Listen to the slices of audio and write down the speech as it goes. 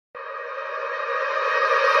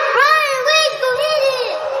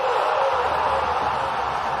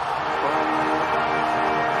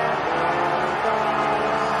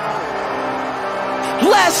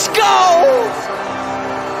Let's go!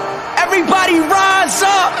 Everybody rise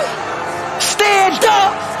up, stand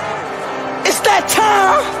up, it's that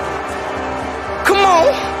time. Come on,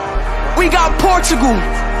 we got Portugal,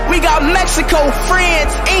 we got Mexico,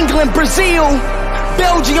 France, England, Brazil,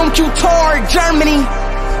 Belgium, Ecudor, Germany,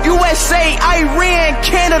 U.S.A, Iran,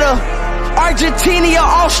 Canada, Argentinia,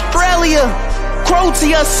 Australia,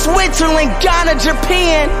 Crotia, Switzerland, Ghana,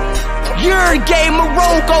 Japan, Urugay,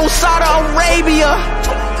 Morocco, Sauda, Arabia,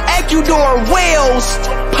 Ecudor, Wales,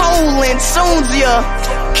 Poland, Tunsia,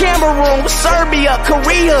 Cameroon, Serbia,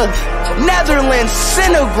 Korea, Netherlands,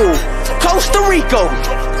 Senegal, Costa Rico.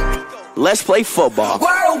 Let's play football.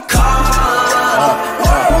 World Cup,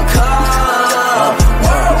 World Cup,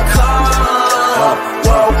 World Cup,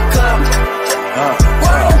 World Cup, World Cup,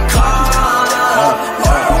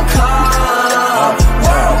 World Cup,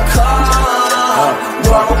 World Cup,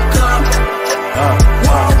 World Cup,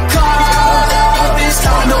 World Cup. It's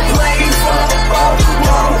time to play football.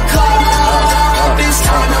 World Cup. It's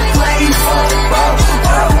time to play football.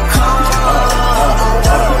 World Cup.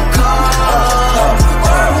 World Cup.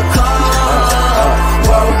 World Cup.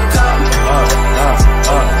 World Cup.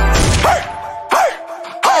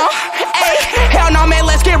 Hey, hell no, man,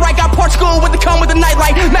 let's get right. Got Portugal with the come with the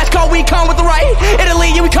nightlight. Mexico, we come with the right.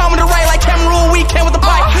 Italy, we come with the right. Like Cameroon, we came with the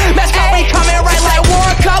pipe. Mexico, we coming right like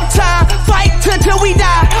World Cup time. Fight till we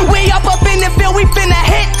die. We up in the field, we finna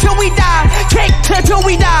hit till we die. Kick till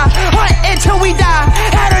we die. Hunt until we die.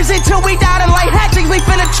 Headers until we die. And like hatchings, we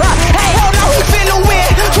finna try. Hey, hold on, we finna win.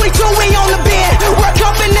 22, we on the bend. Work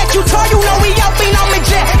up in Ecudor, you know we up in on the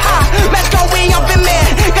jet. Mexico, we up in man.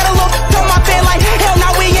 Got a look on my bed like hell,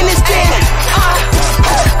 now we in this den.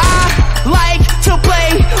 I like to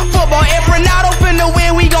play football. If Ronaldo finna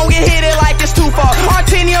win, we gon' get hit it like it's too far.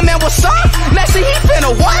 Argentinia, man, what's up? Messi, he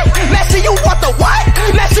finna what? Messi, you want the what?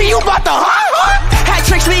 Messi, you want the hat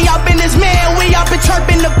tricks, we up in this man. We up and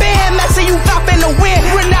chirping the band. Messi, you up in the win.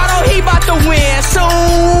 Ronaldo, he bout to win. So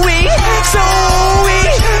we.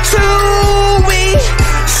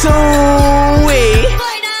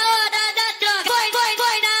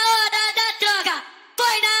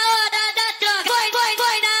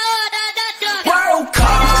 World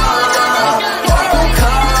Cup, World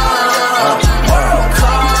Cup, World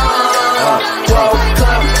Cup, World Cup, World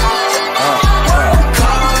Cup,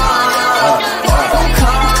 World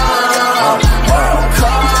Cup, World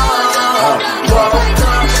Cup, World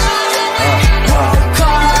Cup, World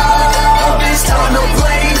Cup. It's time to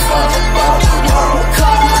play football. World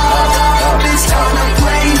Cup. It's time to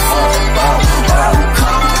play football. World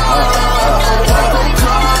Cup. World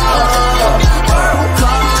Cup. World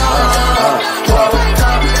Cup. World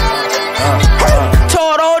Cup.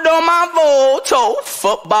 Todo do my voto.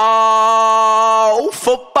 Football,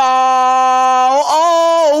 football,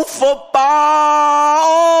 oh, football,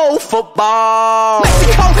 oh, football.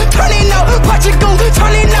 Mexico, turning out. Portugal,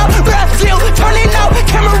 turning out. Brazil, turning out.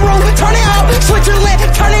 Cameroon, turning out. Switzerland,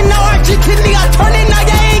 turning out. Argentina, turning out.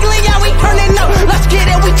 Yeah, England, yeah, we turning out. Let's get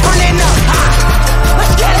it, we turning up.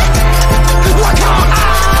 Let's get it. Work on.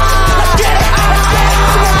 Let's get it.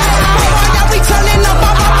 Yeah, we turning up.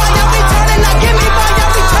 Yeah, we turning up. Give me ball, yeah,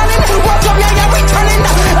 we turning up. Work up, yeah, we turning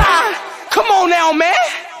up. Come on now, man.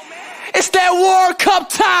 It's that World Cup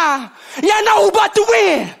time. Y'all know who about to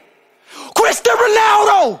win. Cristiano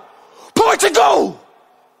Ronaldo. Portugal.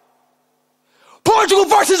 Portugal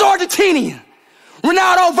versus Argentina.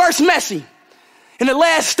 Ronaldo versus Messi. In the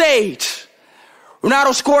last stage,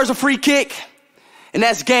 Ronaldo scores a free kick, and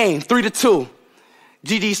that's game 3-2.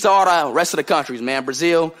 GG Sauda, rest of the countries, man.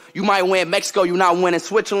 Brazil, you might win. Mexico, you not winning.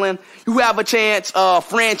 Switzerland, you have a chance.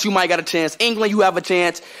 France, you might got a chance. England, you have a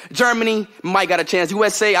chance. Germany, might got a chance.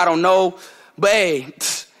 USA, I don't know. But hey,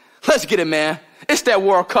 let's get it, man. It's that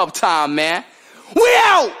World Cup time, man. We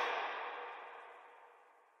out!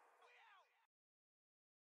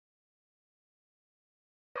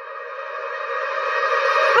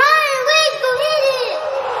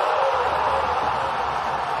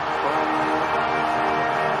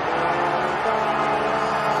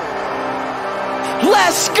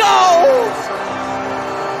 Let's go!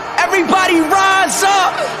 Everybody rise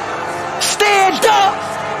up, stand up,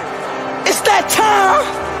 it's that time.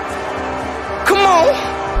 Come on,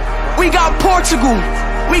 we got Portugal,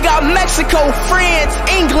 we got Mexico, France,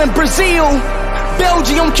 England, Brazil,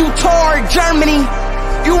 Belgium, Ecudor, Germany,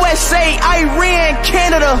 U.S.A, Iran,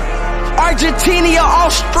 Canada, Argentinia,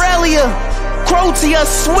 Australia, Crotia,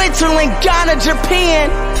 Switzerland, Ghana,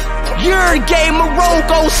 Japan, Urugay,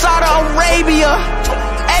 Morocco, Sauda, Arabia,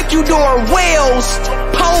 Ecudor, Wales,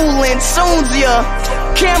 Poland, Tunsia,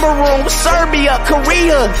 Cameroon, Serbia,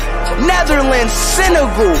 Korea, Netherlands,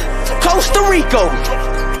 Senegal, Costa Rico.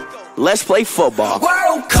 Let's play football.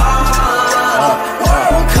 World Cup,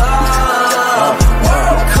 World Cup,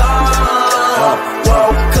 World Cup,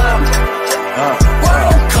 World Cup, World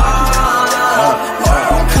Cup,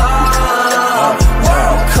 World Cup,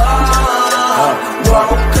 World Cup,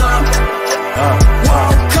 World Cup,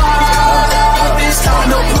 World Cup. It's time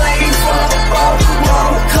to play football.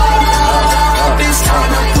 World Cup. It's time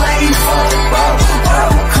to play football.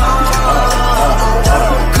 World Cup.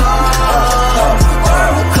 World Cup.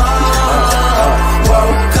 World Cup.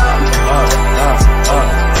 World Cup.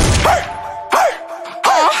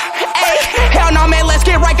 Hell no, man, let's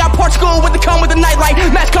get right. Got Portugal with the come with the nightlight.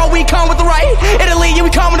 Mexico, we come with the right. Italy, we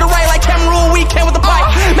come with the right. Like Cameroon, we came with the bite.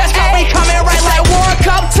 Mexico, we coming right like World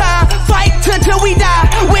Cup time. Fight till we die.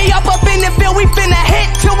 We up in the field, we finna hit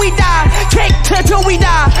till we die. Kick till we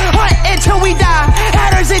die. Hunt until we die.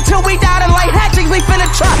 Headers until we die. And like hatchings, we finna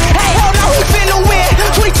try. Hey, hell no, we finna win.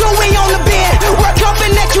 22, we on the bend. World Cup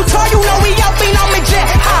in Ecudor, you know we out, being on the jet.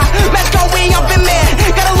 Mexico, we up in man.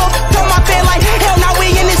 Gotta look on my bed like hell now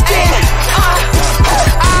we in this den.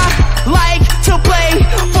 I like to play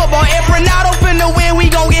football. If Ronaldo finna win, we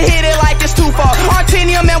gon' get hit it like it's too far.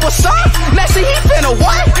 Argentinia, man, what's up? Messi, he finna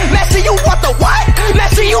what? Messi, you want the what?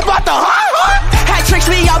 Messi, you want the hat tricks,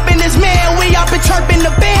 we up in this man. We up and chirping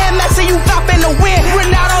the band. Messi, you up in the win.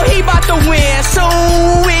 Ronaldo, he bout to win. So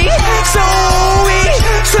we.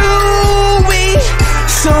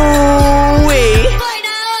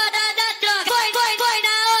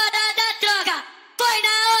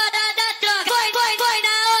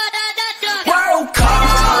 World Cup,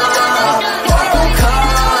 World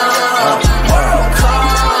Cup, World Cup,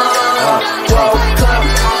 World Cup, World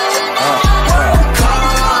Cup,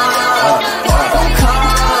 World Cup,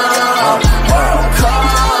 World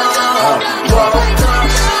Cup, World Cup,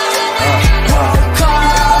 World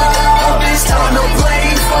Cup. It's time to play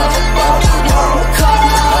football. World Cup.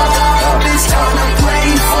 It's time to play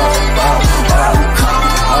football. World Cup.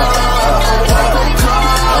 World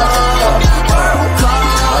Cup. World Cup.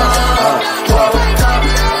 World Cup.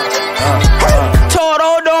 Todo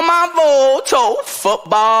do my voto.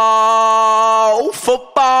 Football,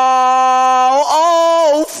 football,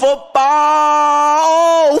 oh, football,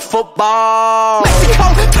 oh, football.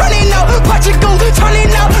 Mexico, turning out. Portugal,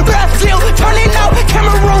 turning out. Brazil, turning out.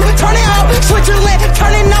 Cameroon, turning out. Switzerland,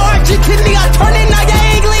 turning out. Argentina, turning out.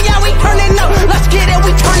 Yeah, England, yeah, we turning out. Let's get it,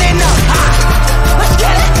 we turning up. Let's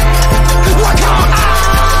get it. Work on.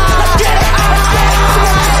 Let's get it.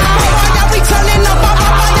 Yeah, we turning up.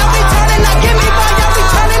 Yeah, we turning up. Give me ball, yeah, we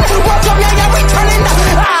turning up. Work up, yeah, we turning up.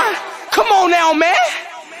 Come on now, man.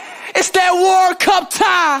 It's that World Cup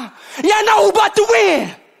time. Y'all know who about to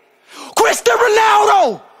win. Cristiano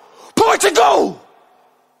Ronaldo. Portugal.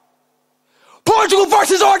 Portugal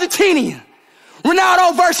versus Argentina.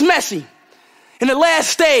 Ronaldo versus Messi. In the last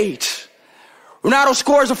stage, Ronaldo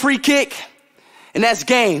scores a free kick, and that's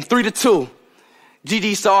game 3-2.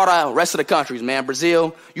 GG Sauda, rest of the countries, man.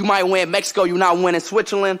 Brazil, you might win. Mexico, you not winning.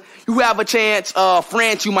 Switzerland, you have a chance.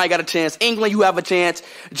 France, you might got a chance. England, you have a chance.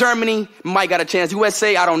 Germany, might got a chance.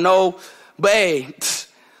 USA, I don't know. But hey,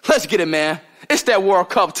 let's get it, man. It's that World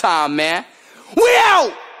Cup time, man. We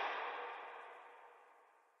out!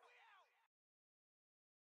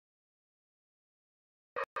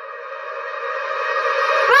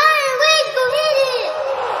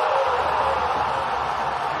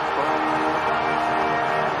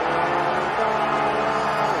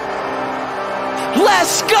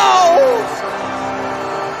 Let's go!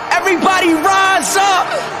 Everybody rise up!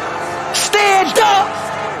 Stand up!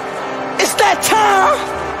 It's that time!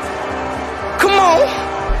 Come on!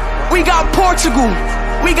 We got Portugal,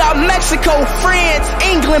 we got Mexico, France,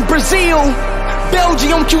 England, Brazil,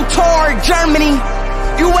 Belgium, Qatar, Germany,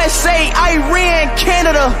 U.S.A, Iran,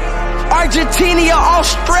 Canada, Argentina,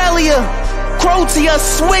 Australia, Crotia,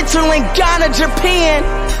 Switzerland, Ghana, Japan,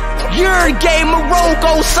 Urugay,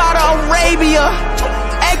 Morocco, Saudi Arabia,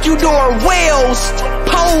 Ecudor, Wales,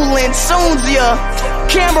 Poland, Tunsia,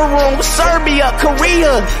 Cameroon, Serbia,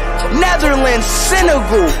 Korea, Netherlands,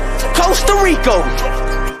 Senegal, Costa Rico.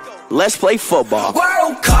 Let's play football.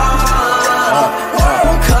 World Cup,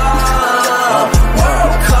 World Cup,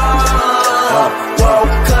 World Cup,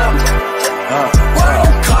 World Cup,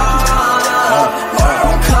 World Cup,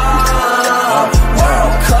 World Cup,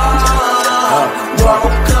 World Cup,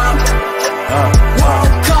 World Cup,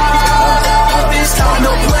 World Cup. It's time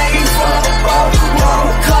to play football.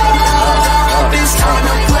 World Cup. It's time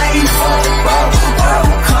to play football.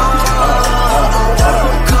 World Cup,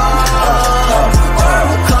 World Cup,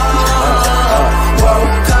 World Cup, World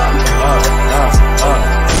Cup.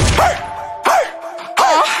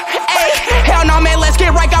 Hell no,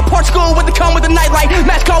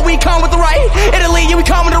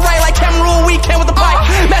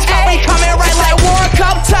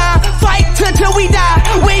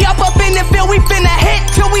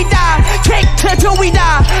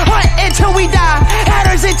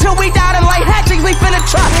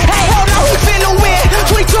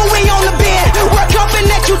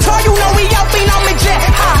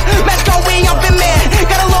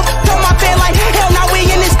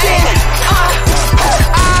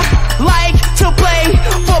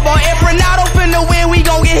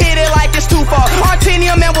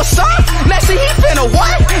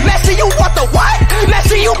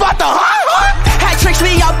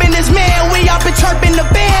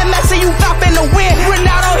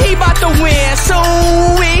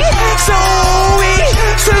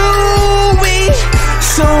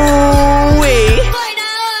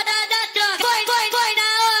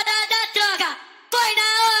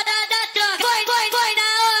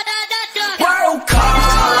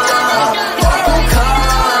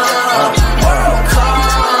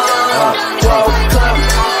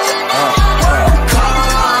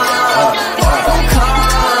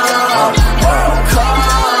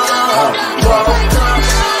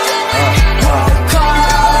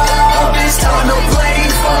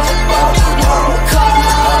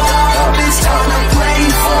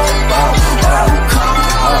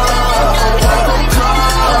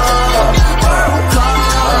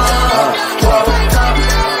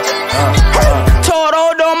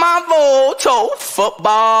 volto. Football,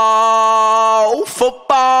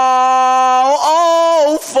 football,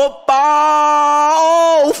 oh, football,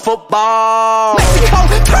 oh, football. Mexico,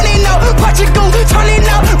 turning up. Portugal, turning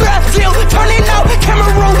up. Brazil, turning up.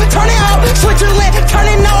 Cameroon, turning up. Switzerland,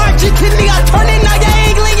 turning up. Argentinia, turning up. Yeah,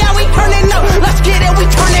 England, yeah, we turning up. Let's get it, we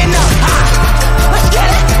turning up. Let's get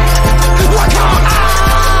it. Work on.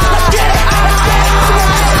 Let's get it. Let's get it.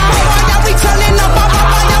 Yeah, we turning up.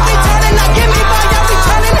 Yeah, we turning up. Give me ball, yeah, we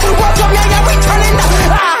turning up. Work up, yeah, we turning up.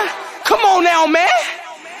 Come on now, man.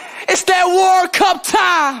 It's that World Cup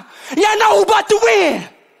time. Y'all know who about to win.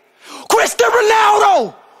 Cristiano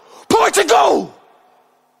Ronaldo. Portugal.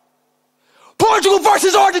 Portugal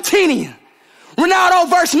versus Argentina. Ronaldo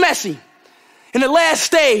versus Messi. In the last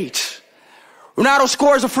stage, Ronaldo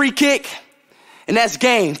scores a free kick, and that's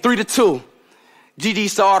game 3-2. GG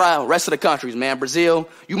Sauda, rest of the countries, man. Brazil,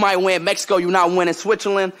 you might win. Mexico, you not winning.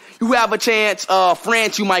 Switzerland, you have a chance.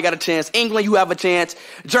 France, you might got a chance. England, you have a chance.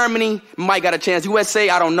 Germany, might got a chance. U.S.A,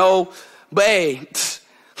 I don't know. But hey,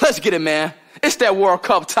 let's get it, man. It's that World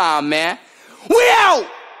Cup time, man. We out!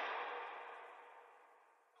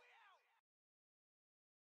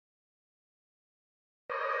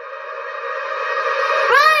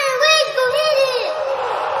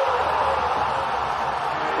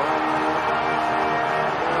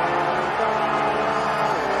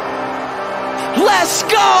 Let's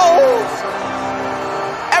go!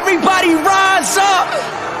 Everybody rise up,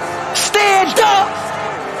 stand up.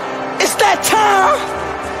 It's that time.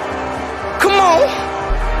 Come on.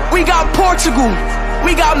 We got Portugal,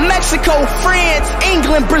 we got Mexico, France,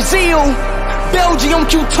 England, Brazil, Belgium,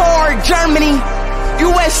 Ecudor, Germany,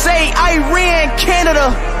 U.S.A, Iran,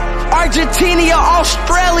 Canada, Argentina,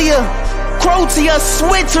 Australia, Crotia,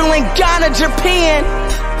 Switzerland, Ghana, Japan,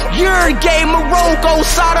 Urugay, Morocco,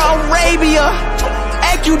 Saudi Arabia,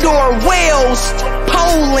 Ecudor, Wales,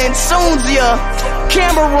 Poland, Tunsia,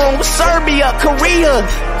 Cameroon, Serbia, Korea,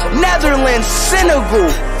 Netherlands,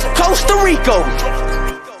 Senegal, Costa Rico.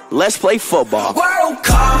 Let's play football. World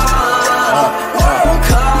Cup, World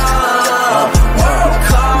Cup, World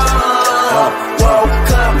Cup, World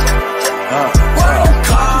Cup, World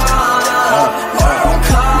Cup, World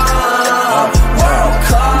Cup, World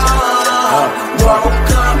Cup, World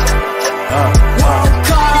Cup, World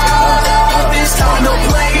Cup. It's time to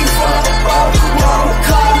play football. World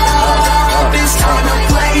Cup. It's time to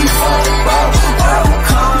play football. World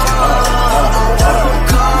Cup. World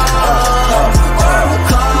Cup.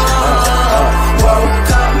 World Cup. World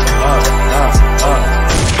Cup.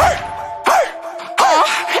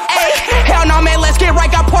 Hey, hell no, man, let's get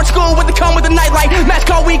right. Got Portugal with the come with the nightlight.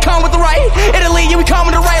 Mexico, we come with the right. Italy, we come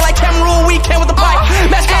with the right. Like Cameroon, we came with the pipe.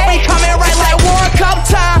 Mexico, we come in right like World Cup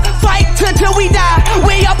time. Fight till we die.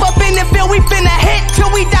 We up in the field, we finna hit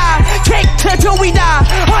till we die. Kick till we die.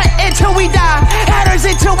 Hunt until we die. Headers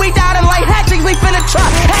until we die. And like hatchings, we finna try.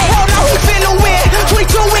 Hey, hell no, we finna win.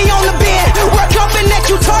 22, we on the bend. Work up in that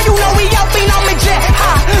Ecudor, you know we up in on the jet.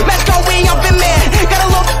 Mexico, we up in man. Got a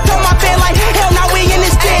look on my bed like hell no, we in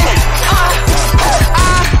this den.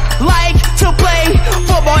 I like to play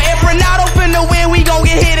football. If Ronaldo finna win, we gon'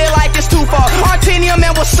 get hit it like it's too far. Argentinia,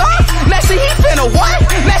 man, what's up? Messi, he finna what?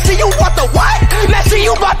 Messi, you want the what? Messi,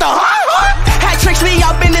 you want the huh? Hat tricks, we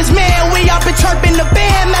up in this man. We up in chirping the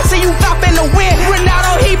band. Messi, you up in the win.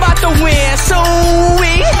 Ronaldo, he bout to win. So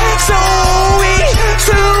we.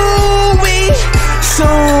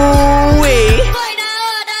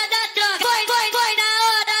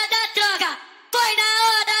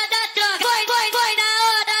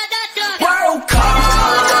 World Cup,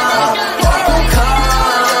 World Cup,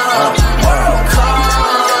 World Cup,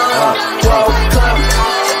 World Cup, World Cup,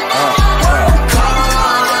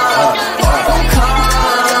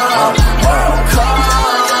 World Cup, World Cup,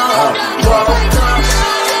 World Cup,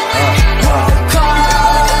 World Cup.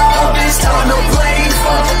 It's time to play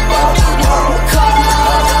football. World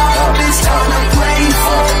Cup. It's time to play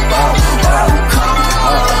football. World Cup.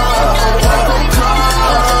 World Cup.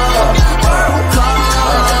 World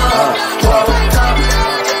Cup. World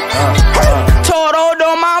Cup. Todo do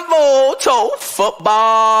my voto.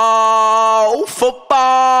 Football,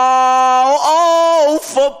 football, oh,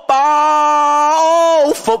 football,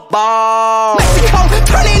 oh, football. Mexico,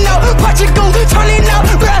 turning up. Portugal, turning up.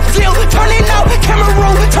 Brazil, turning up.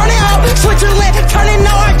 Cameroon, turning up. Switzerland, turning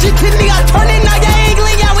up. Argentina, turning up. Yeah,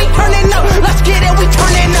 England, yeah, we turning up. Let's get it, we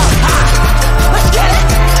turning up. Let's get it.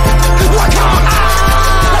 Work on.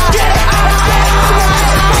 Let's get it. Let's get it.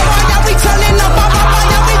 Yeah, we turning up.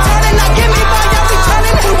 Yeah, we turning up. Give me ball, yeah, we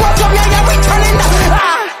turning up. Work up, yeah, we turning up.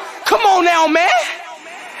 Come on now, man.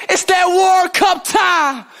 It's that World Cup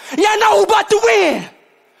time. Y'all know who about to win.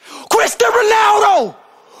 Cristiano Ronaldo.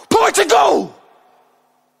 Portugal!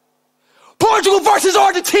 Portugal versus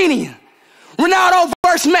Argentina. Ronaldo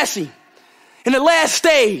versus Messi. In the last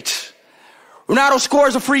stage, Ronaldo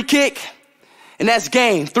scores a free kick, and that's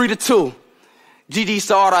game, 3-2. GG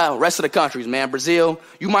Sauda, rest of the countries, man. Brazil,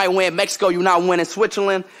 you might win. Mexico, you're not winning.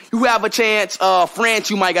 Switzerland, you have a chance. France,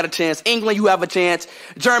 you might got a chance. England, you have a chance.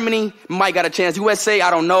 Germany, might got a chance. USA,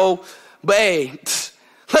 I don't know. But hey,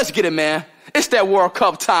 let's get it, man. It's that World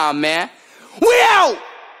Cup time, man. We out!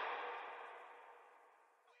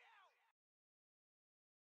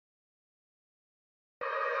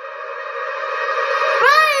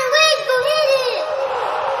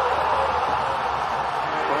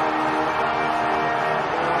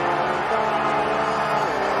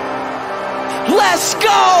 Let's go!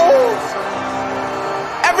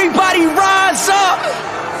 Everybody rise up,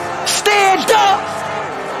 stand up.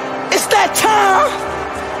 It's that time.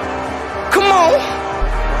 Come on.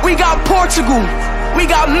 We got Portugal, we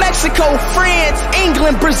got Mexico, France,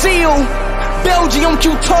 England, Brazil, Belgium,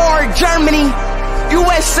 Ecudor, Germany,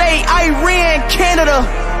 U.S.A, Iran, Canada,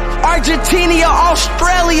 Argentina,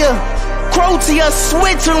 Australia, Crotia,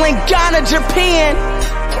 Switzerland, Ghana, Japan,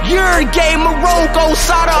 Urugay, Morocco,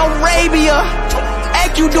 Saudi Arabia,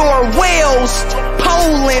 Ecudor, Wales,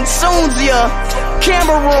 Poland, Tunsia,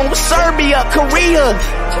 Cameroon, Serbia, Korea,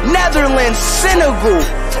 Netherlands, Senegal,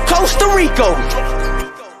 Costa Rico.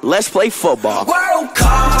 Let's play football. World Cup,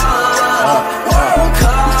 World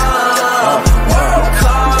Cup, World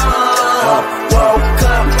Cup, World Cup,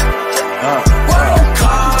 World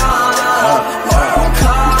Cup, World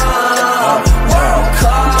Cup, World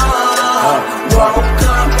Cup, World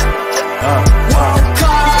Cup, World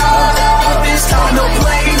Cup. It's time to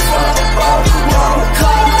play football. World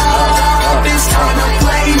Cup. It's time to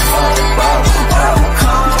play football. World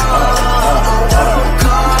Cup. World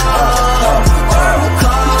Cup. World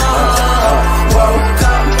Cup. World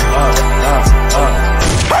Cup.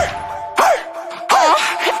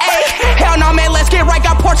 Hey, hell no, man, let's get right.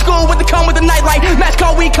 Got Portugal with the come with the nightlight.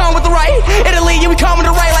 Mexico, we come with the right. Italy, we come with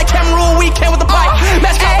the right. Like Cameroon, we came with the pipe.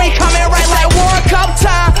 Mexico, we come in right like World Cup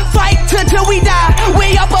time. Fight till we die.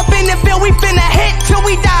 We up in the field, we finna hit till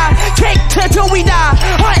we die. Kick till we die.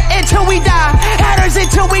 Hunt until we die. Hatters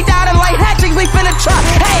until we die. And like hatchings, we finna try.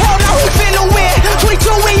 Hey, hell no, we finna win. 22,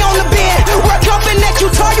 we on the bend. Work up in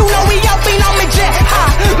Ecudor, you know we up in on the jet. Ha,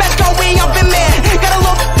 Mexico, we up in man. Got a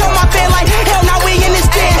look on my bed like hell no, we in this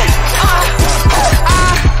den.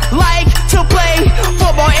 I like to play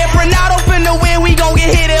football. If Ronaldo finna win, we gon'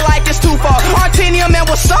 get hit it like it's too far. Argentinia, man,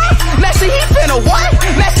 what's up? Messi, he finna what?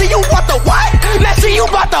 Messi, you want the what? Messi, you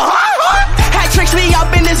want the huh? Hat tricks, we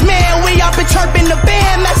up in this man. We up and chirping the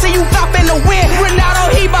band. Messi, you up in the win.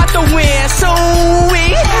 Ronaldo, he bout to win. So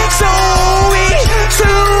we.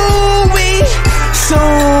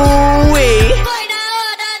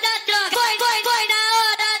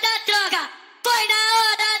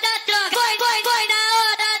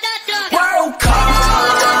 World Cup,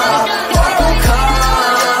 World Cup,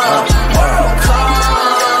 World Cup, World Cup,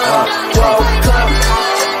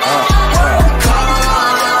 World Cup,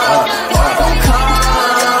 World Cup,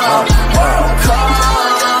 World Cup,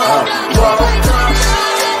 World Cup,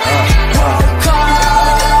 World Cup.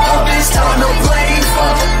 It's time to play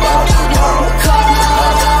football. World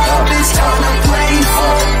Cup. It's time to play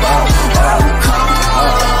football. World Cup,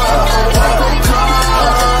 World Cup,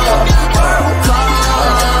 World Cup,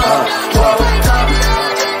 World Cup.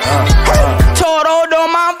 Todo do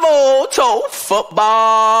my voto.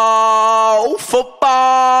 Football,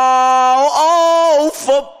 football, oh,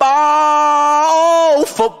 football, oh,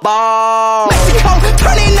 football. Mexico,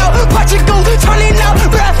 turning out. Portugal, turning out.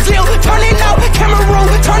 Brazil, turning out. Cameroon,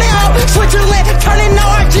 turning out. Switzerland, turning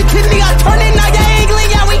out. Argentina, turning out. Yeah,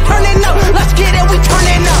 England, yeah, we turning out. Let's get it, we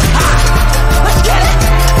turning up. Let's get it.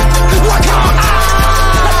 Work on.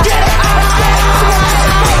 Let's get it.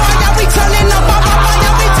 Yeah, we turning up.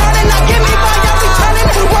 Yeah, we turning up. Give me ball, yeah, we turning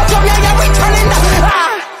up. Work up, yeah, we turning up.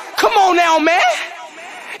 Come on now, man.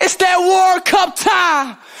 It's that World Cup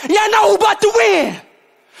time. Y'all know who about to win.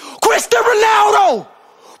 Cristiano Ronaldo.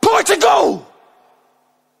 Portugal.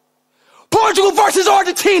 Portugal versus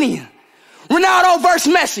Argentina. Ronaldo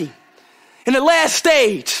versus Messi. In the last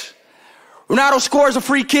stage, Ronaldo scores a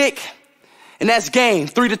free kick, and that's game,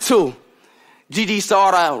 3-2. GG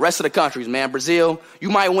Sauda, rest of the countries, man. Brazil, you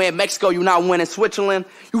might win. Mexico, you're not winning. Switzerland,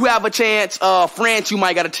 you have a chance. France, you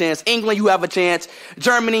might got a chance. England, you have a chance.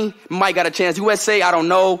 Germany, might got a chance. USA, I don't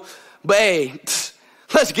know. But hey,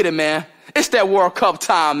 let's get it, man. It's that World Cup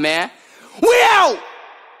time, man. We out!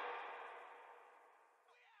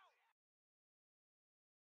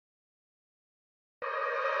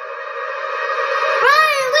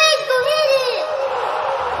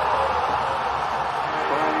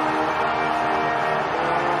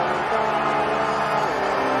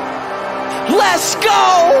 Let's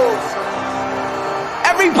go.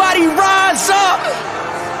 Everybody rise up.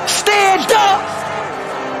 Stand up.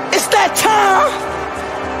 It's that time.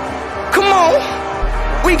 Come on.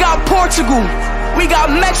 We got Portugal. We got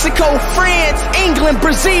Mexico, France, England,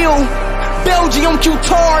 Brazil, Belgium,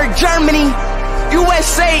 Ecudor, Germany,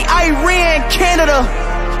 U.S.A, Iran, Canada,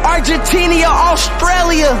 Argentinia,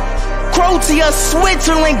 Australia, Crotia,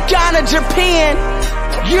 Switzerland, Ghana, Japan,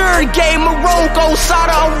 Urugay, Morocco,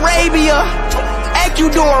 Sauda, Arabia,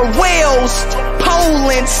 Ecudor, Wales,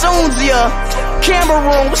 Poland, Tunsia,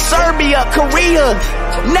 Cameroon, Serbia, Korea,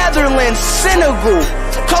 Netherlands, Senegal,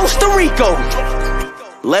 Costa Rico.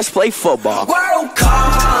 Let's play football. World Cup,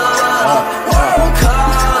 World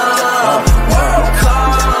Cup, World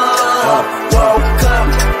Cup, World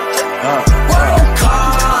Cup, World Cup,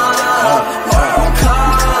 World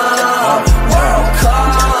Cup, World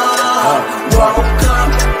Cup, World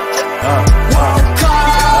Cup, World Cup.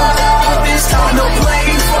 It's time to play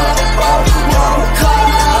football. World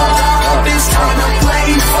Cup. It's time to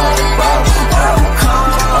play football. World Cup.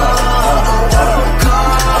 World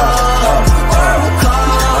Cup. World Cup.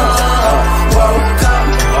 World Cup.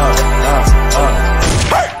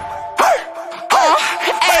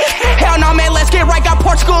 Hell no, man, let's get right. Got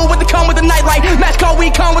Portugal with the come with the nightlight. Mexico, we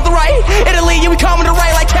come with the right. Italy, we come with the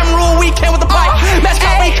right. Like Cameroon, we came with the pipe. Mexico,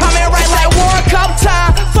 we coming right like World Cup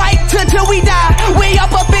time. Fight till we die. We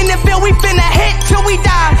up in the field, we finna hit till we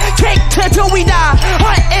die. Kick till we die.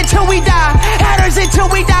 Hunt until we die. Headers until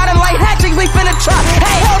we die. And like hatchings, we finna try.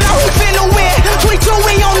 Hey, hell no, we finna win. 22,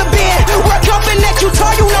 we on the bend. World Cup in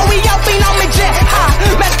Ecudor, you know we up in on the jet.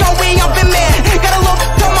 Mexico, we up in man. Gotta look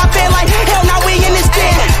on my bed like hell no, we in this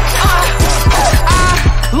den.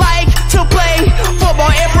 I like to play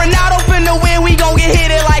football. If Ronaldo finna win, we gon' get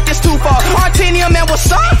hit it like it's too far. Argentinia, man,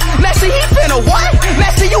 what's up? Messi, he finna what?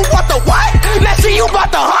 Messi, you want the what? Messi, you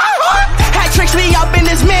bought the huh? Hat tricks, we up in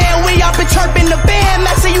this man. We up and chirping the band.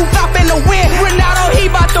 Messi, you up in the win. Ronaldo, he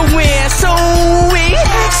bout to win. So we.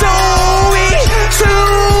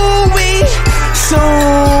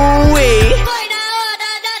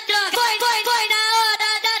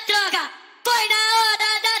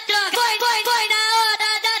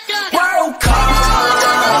 World Cup,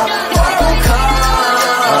 World Cup,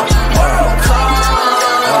 World Cup,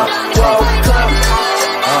 World Cup, World Cup,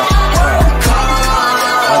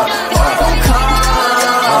 World Cup,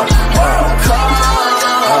 World Cup,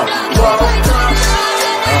 World Cup,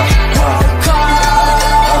 World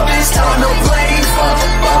Cup. It's time to play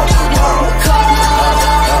football. World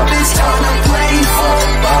Cup. It's time to play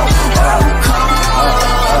football. World Cup.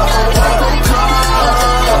 World Cup.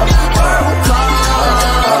 World Cup.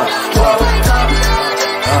 World Cup.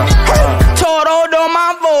 Todo do my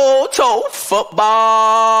voto.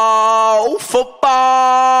 Football,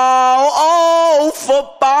 football, oh,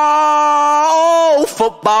 football, oh,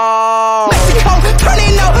 football. Mexico,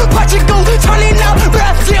 turning out. Portugal, turning out.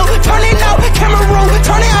 Brazil, turning out. Cameroon,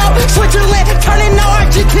 turning out. Switzerland, turning out.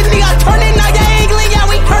 Argentina, turning out. Yeah, England, yeah,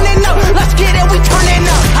 we turning out. Let's get it, we turning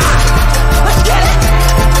up. Let's get it.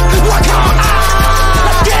 Work on.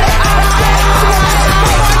 Let's get it.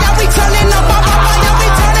 Yeah, we turning up. Yeah, we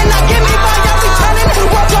turning up. Give me ball, yeah, we turning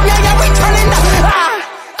up. Work up, yeah, we turning up.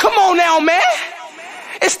 Come on now, man.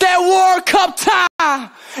 It's that World Cup time.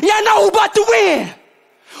 Y'all know who about to win.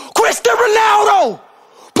 Cristiano Ronaldo.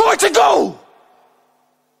 Portugal.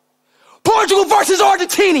 Portugal versus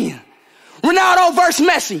Argentina. Ronaldo versus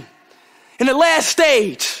Messi. In the last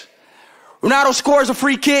stage, Ronaldo scores a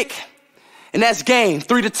free kick, and that's game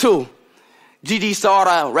 3-2. GG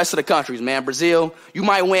Sauda, rest of the countries, man. Brazil, you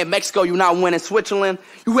might win. Mexico, you not winning. Switzerland,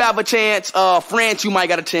 you have a chance. France, you might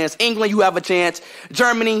got a chance. England, you have a chance.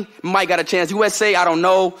 Germany, might got a chance. USA, I don't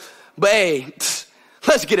know. But hey,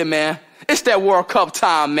 let's get it, man. It's that World Cup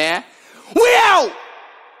time, man. We out!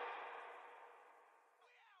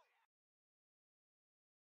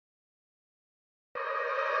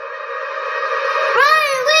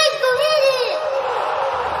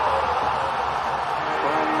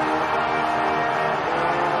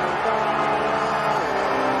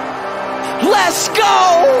 Let's go!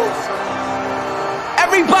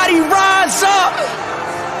 Everybody rise up!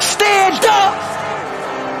 Stand up!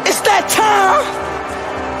 It's that time!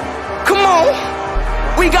 Come on!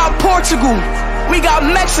 We got Portugal, we got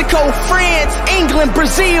Mexico, France, England,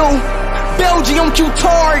 Brazil, Belgium,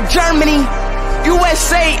 Ecudor, Germany,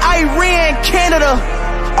 U.S.A, Iran, Canada,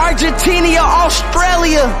 Argentinia,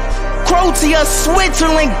 Australia, Crotia,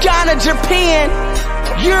 Switzerland, Ghana, Japan,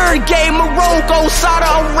 Urugay, Morocco,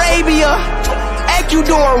 Sauda, Arabia,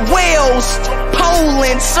 Ecudor, Wales,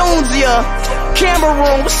 Poland, Tunsia,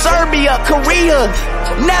 Cameroon, Serbia, Korea,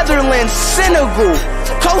 Netherlands, Senegal,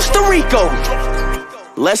 Costa Rico.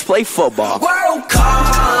 Let's play football. World Cup,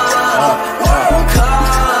 World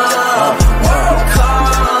Cup, World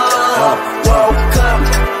Cup, World Cup,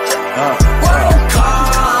 World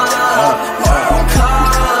Cup, World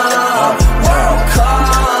Cup, World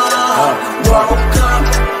Cup, World Cup,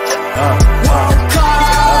 World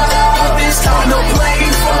Cup. It's time to play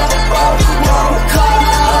football. World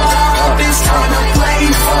Cup. It's time to play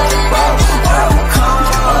football. World Cup.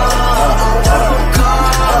 World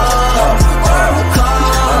Cup. World Cup.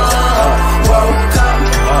 World Cup.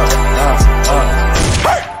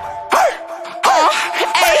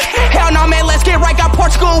 Hell no, man, let's get right. Got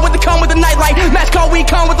Portugal with the come with the nightlight. Mexico, we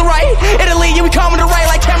come with the right. Italy, we come with the right.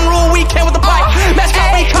 Like Cameroon, we came with the bite. Mexico,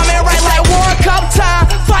 we coming right like World Cup time.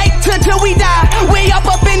 Fight till we die. We up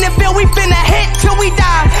in the field, we finna hit till we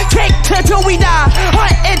die. Kick till we die.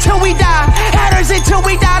 Hunt until we die. Hatters until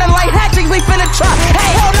we die. And like hatchings, we finna try.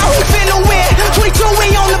 Hey, hell no, we finna win. 22,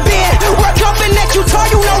 we on the bend. World Cup in Ecudor,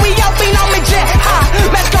 you know we up in on the jet.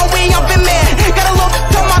 Mexico, we up in man. Gotta look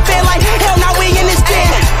on my bed like hell now we in this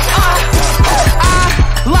den. I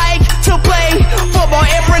like to play football.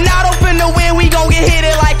 If Ronaldo finna win, we gon' get hit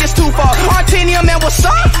it like it's too far. Argentinia, man, what's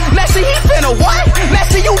up? Messi, he finna what?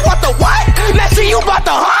 Messi, you want the what? Messi, you want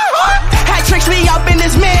the hat tricks, we up in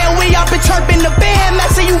this man. We up and chirping the band.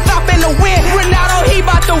 Messi, you up in the win. Ronaldo, he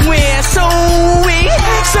bout to win. So we.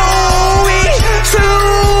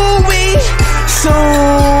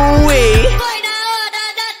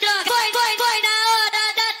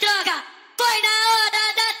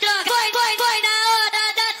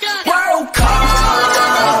 World Cup,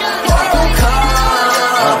 World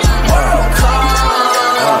Cup, World Cup,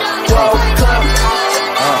 World Cup, World Cup,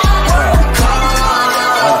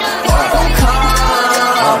 World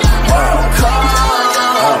Cup, World Cup,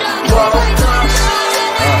 World Cup,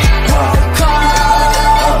 World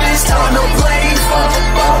Cup. It's time to play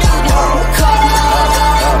football. World Cup.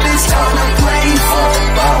 It's time to play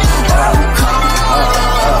football. World Cup.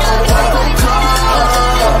 World Cup.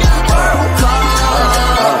 World Cup.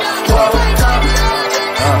 World Cup.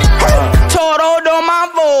 Todo do my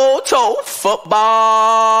voto.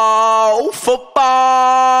 Football,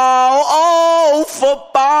 football, oh,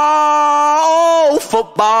 football, oh,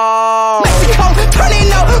 football. Mexico, turning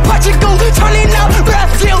out. Portugal, turning out.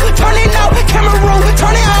 Brazil, turning out. Cameroon,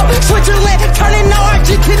 turning out. Switzerland, turning out.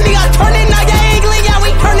 Argentina, turning out. Yeah, England, yeah, we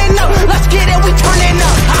turning out. Let's get it, we turning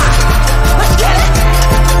up. Let's get it.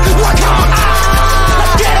 Work on.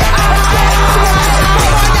 Let's get it.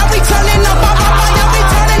 Yeah, we turning up. Yeah, we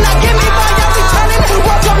turning up. Give me ball, yeah, we turning up.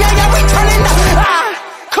 Work up, yeah, we turning up.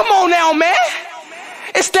 Come on now, man.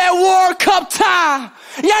 It's that World Cup time.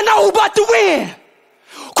 Y'all know who about to win.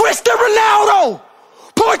 Cristiano Ronaldo.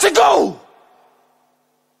 Portugal.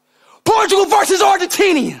 Portugal versus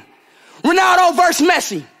Argentina. Ronaldo versus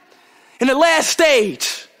Messi. In the last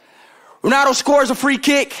stage, Ronaldo scores a free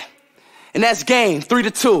kick, and that's game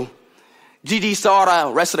 3-2. GG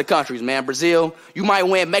Sauda, rest of the countries, man. Brazil, you might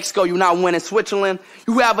win. Mexico, you not winning. Switzerland,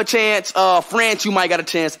 you have a chance. France, you might got a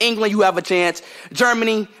chance. England, you have a chance.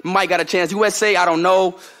 Germany, might got a chance. USA, I don't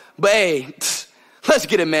know. But hey, let's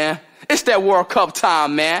get it, man. It's that World Cup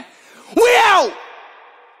time, man. We out!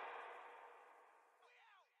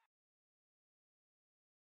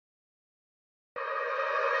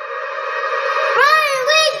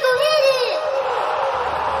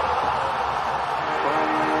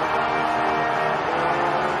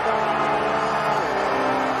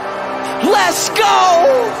 Let's go!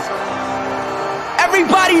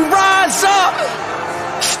 Everybody rise up!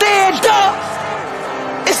 Stand up!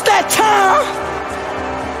 It's that time!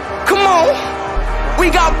 Come on! We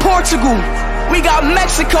got Portugal, we got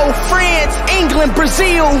Mexico, France, England,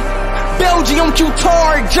 Brazil, Belgium,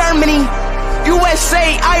 Ecudor, Germany,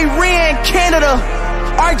 U.S.A, Iran, Canada,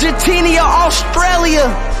 Argentina, Australia,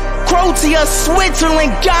 Crotia,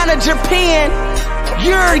 Switzerland, Ghana, Japan,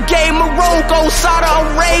 Urugay, Morocco, Saudi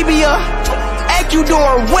Arabia,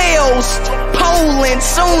 Ecudor, Wales, Poland,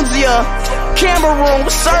 Tunsia, Cameroon,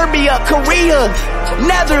 Serbia, Korea,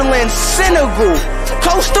 Netherlands, Senegal,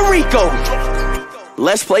 Costa Rico.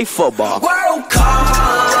 Let's play football. World Cup,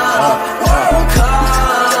 World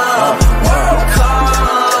Cup, World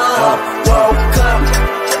Cup, World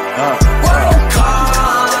Cup, World Cup,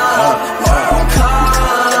 World Cup,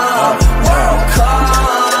 World Cup,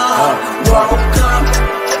 World Cup,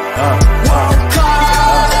 World Cup.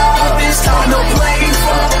 It's time to play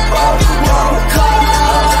football. World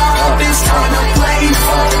Cup. It's time to play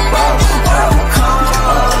football. World Cup,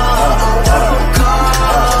 World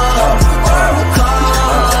Cup, World Cup,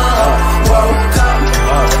 World Cup.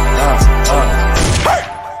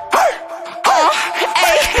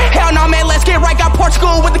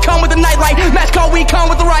 we come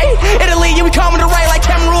with the right. Italy, we come with the right. Like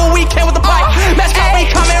Cameroon, we came with the pipe. Mexico, we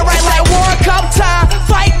coming right like World Cup time.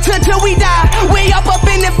 Fight till we die. We up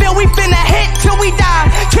in the field, we finna hit till we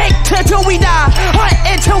die. Kick till we die. Hunt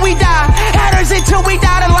until we die. Hatters until we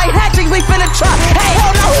die. And like hatchings, we finna try. Hey,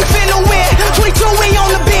 hold on, we finna win. 22, we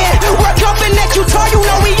on the bend. World Cup in Ecudor, you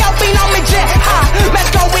know we up in on the jet. Ha,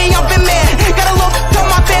 Mexico, we up in man. Gotta look on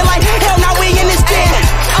my bed like hell, now we in this den.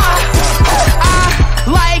 I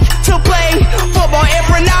like to play football. If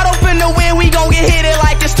Ronaldo finna win, we gon' get hit it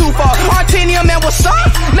like it's too far. Argentinia, man, what's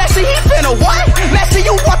up? Messi, he finna what? Messi,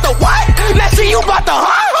 you want the what? Messi, you want the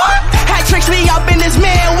hat tricks, we up in this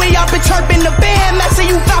man. We up and chirping the band. Messi,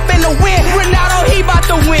 you up in the win. Ronaldo, he bout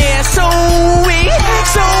to win. So we.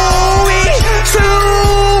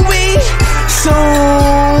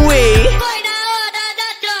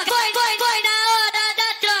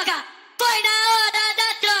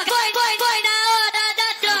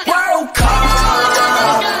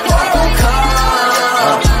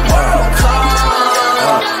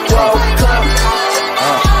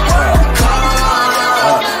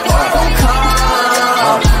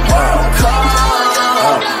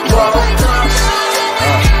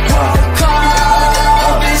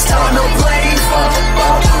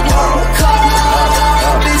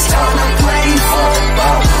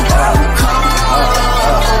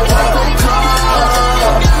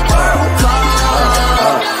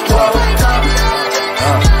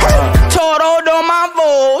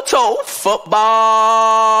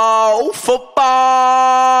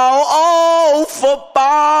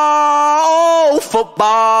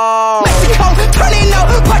 Football. Mexico, turning out.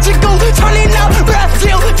 Portugal, turning out.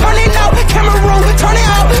 Brazil, turning out. Cameroon, turning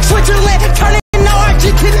out. Switzerland, turning out.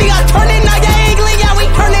 Argentina, turning out. Yeah, England, yeah, we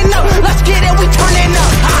turning out. Let's get it, we turning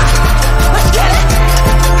up. Let's get it.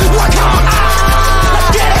 Work on.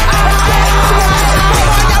 Let's get it.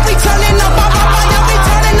 Yeah, we turning up. Yeah, we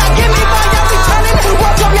turning up. Give me ball, yeah, we turning up.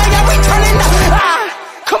 Work up, yeah, we turning up.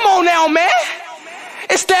 Come on now, man.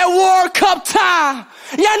 It's that World Cup time.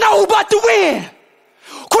 Y'all know who about to win.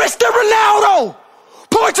 Cristiano Ronaldo,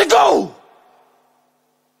 Portugal.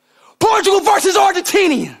 Portugal versus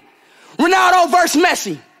Argentina. Ronaldo versus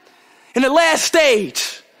Messi. In the last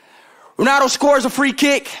stage, Ronaldo scores a free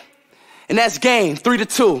kick, and that's game,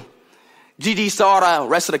 3-2. GG Sauda,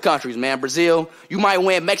 rest of the countries, man. Brazil, you might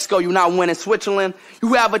win. Mexico, you not winning. Switzerland,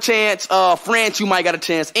 you have a chance. France, you might got a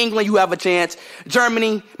chance. England, you have a chance.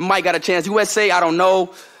 Germany, might got a chance. USA, I don't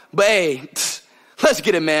know. But hey, let's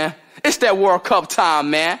get it, man. It's that World Cup time,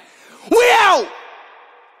 man. We out!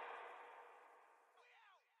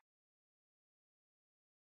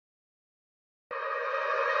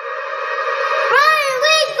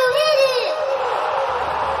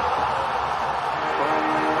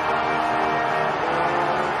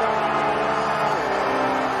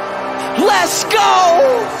 Let's go!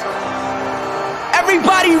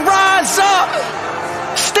 Everybody rise up!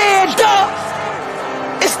 Stand up!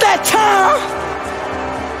 It's that time!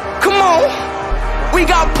 Come on, we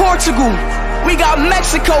got Portugal, we got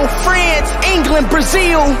Mexico, France, England,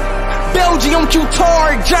 Brazil, Belgium,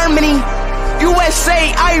 Ecudor, Germany,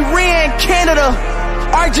 U.S.A, Iran, Canada,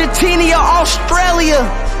 Argentina, Australia,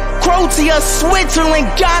 Crotia, Switzerland,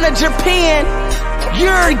 Ghana, Japan,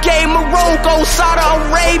 Urugay, Morocco, Saudi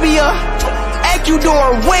Arabia,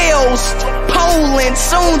 Ecudor, Wales, Poland,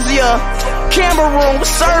 Tunsia, Cameroon,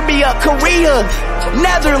 Serbia, Korea,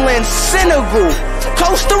 Netherlands, Senegal,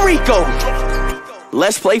 Costa Rico.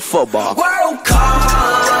 Let's play football. World Cup,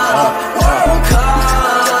 World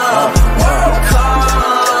Cup, World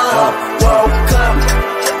Cup, World Cup,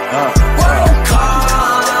 World Cup,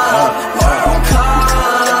 World Cup,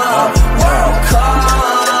 World Cup,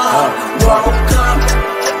 World Cup,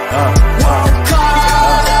 World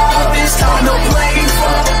Cup. It's time to play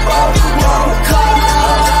football. World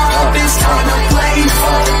Cup. It's time to play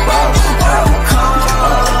football. World Cup.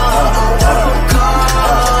 World Cup.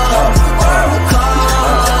 World Cup.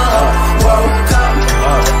 World Cup.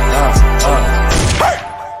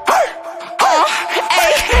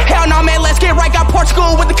 Hell no, man, let's get right. Got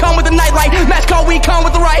Portugal with the come with the nightlight. Mexico, we come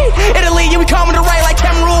with the right. Italy, we come with the right. Like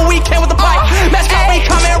Cameroon, we came with the pipe. Mexico, we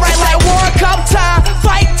coming right like World Cup time.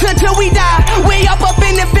 Fight till we die. We up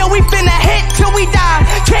in the field, we finna hit till we die.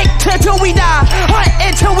 Kick till we die. Hunt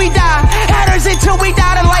until we die. Hatters until we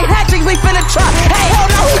die. And like hatchings, we finna try. Hey,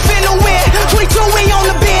 hold on, we finna win. 22, we on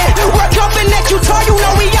the bend. Work up in Ecudor, you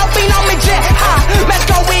know we up in on the jet. Ha,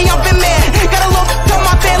 Mexico, we up in man. Gotta look on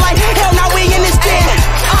my bed like hell, now we in this den.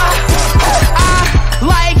 I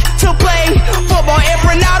like to play football. If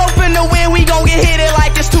Ronaldo finna win, we gon' get hit it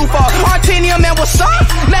like it's too far. Argentinia, man, what's up?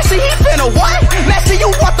 Messi, he finna what? Messi,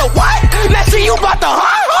 you want the what? Messi, you want the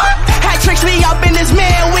hat tricks, we up in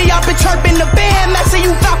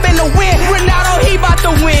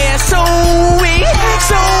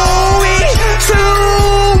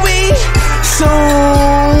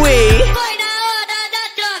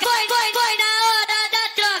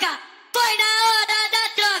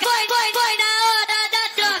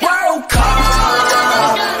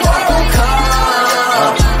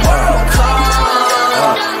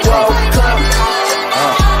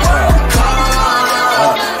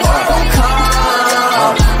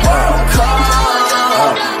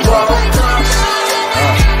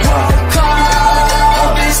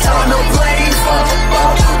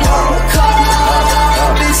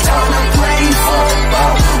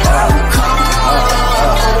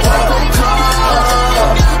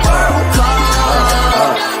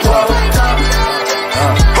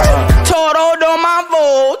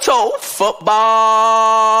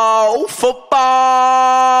football,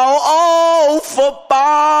 football, oh,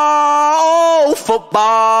 football, oh,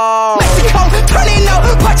 football. Mexico, turning out,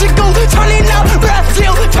 Portugal, turning out,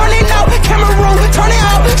 Brazil, turning out, Cameroon, turning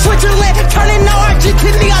out, Switzerland, turning out,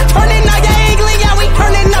 Argentinia, turning out, yeah, England, yeah, we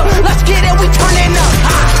turning out. Let's get it, we turning up.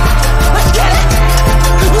 Let's get it.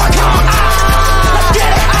 Work on. Let's get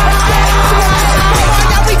it. Let's get it.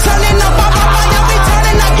 Yeah, we turning up. Yeah, we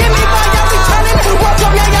turning up. Give me one, yeah, we turning up. Work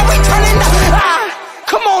up, yeah, we turning up.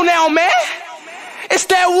 Come on now, man. It's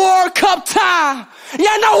that World Cup time.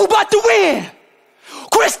 Y'all know who about to win.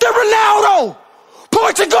 Cristiano Ronaldo.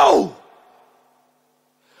 Portugal.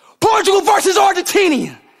 Portugal versus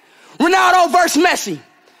Argentina. Ronaldo versus Messi.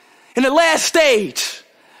 In the last stage,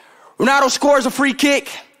 Ronaldo scores a free kick,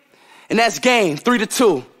 and that's game,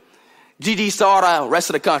 3-2. GG Sauda, rest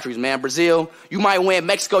of the countries, man. Brazil, you might win.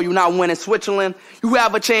 Mexico, you're not winning. Switzerland, you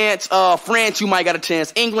have a chance. France, you might got a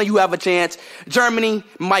chance. England, you have a chance. Germany,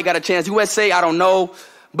 might got a chance. USA, I don't know.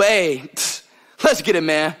 But hey, let's get it,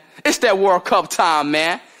 man. It's that World Cup time,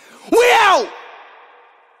 man. We out!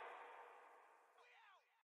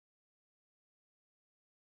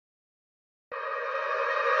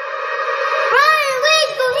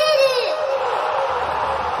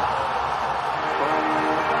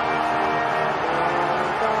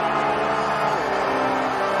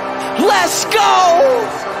 Let's go!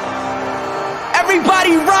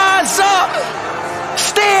 Everybody rise up!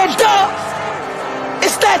 Stand up!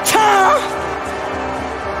 It's that time!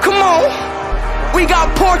 Come on! We got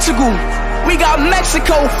Portugal, we got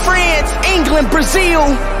Mexico, France, England, Brazil,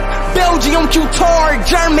 Belgium, Ecudor,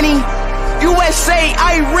 Germany, U.S.A,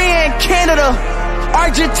 Iran, Canada,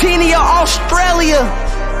 Argentina, Australia,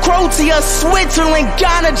 Crotia, Switzerland,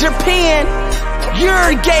 Ghana, Japan,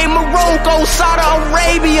 Urugay, Morocco, Saudi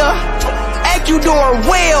Arabia, Ecudor,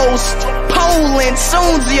 Wales, Poland,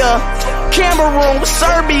 Tunsia, Cameroon,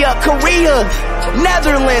 Serbia, Korea,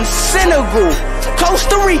 Netherlands, Senegal,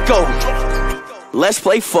 Costa Rico. Let's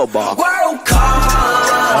play football. World Cup,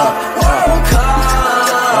 World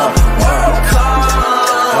Cup, World Cup,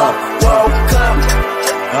 World Cup,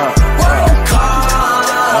 World Cup,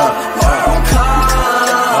 World Cup,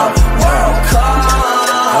 World Cup,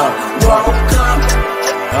 World Cup,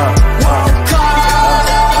 World Cup.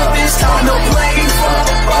 It's time to play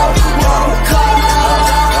football. World Cup.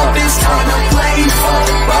 It's time to play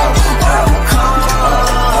football. World Cup.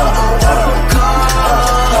 World Cup.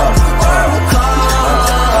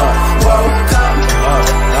 World Cup. World Cup.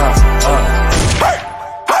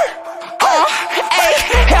 Hey,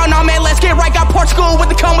 hell no, man, let's get right. Got Portugal with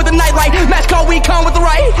the come with the nightlight. Mexico, we come with the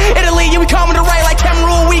right. Italy, we come with the right. Like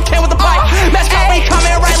Cameroon, we came with the pipe. Mexico, we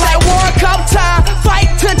coming right like World Cup time. Fight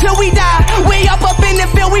till we die. We up in the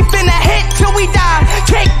field, we finna hit till we die.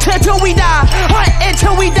 Kick till we die. Hunt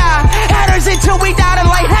until we die. Headers until we die. And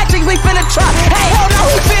like hat-tricks, we finna try. Hey, hell no,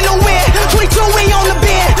 who finna win? 22, we on the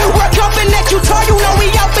bend. Work up in Ecudor, you know we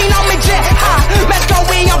out being on the jet. Mexico,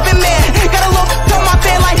 we up in man. Gotta look on my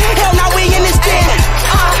bed like hell no, we in this den.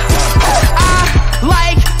 I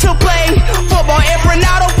like to play football. If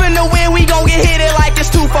Ronaldo finna win, we gon' get hit it like it's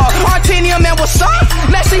too far. Argentinia, man, what's up?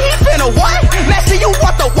 Messi, he finna what? Messi, you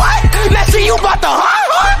want the what? Messi, you want the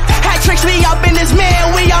huh? Hat tricks, we up in this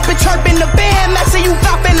man. We up and chirping the band. Messi, you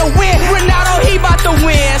up in the win. Ronaldo, he bout to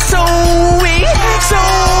win. So we.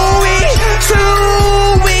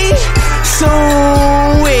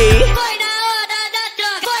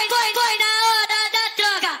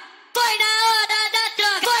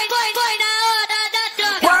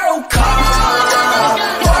 World Cup,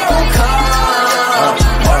 World Cup,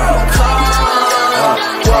 World Cup, World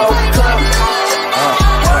Cup, World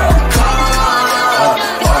Cup,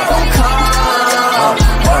 World Cup,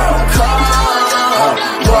 World Cup,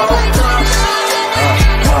 World Cup,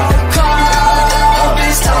 World Cup.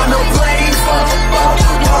 It's time to play football.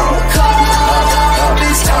 World Cup.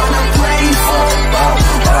 It's time to play football.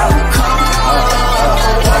 World Cup.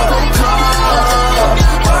 World Cup.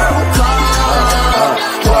 World Cup.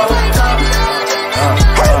 World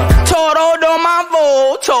Cup. Todo do my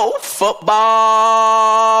voto.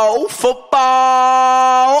 Football,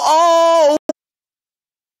 football, oh.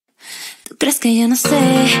 ¿Tú crees que yo no sé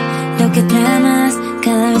lo que tramas?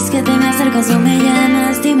 Cada vez que te me acercas o me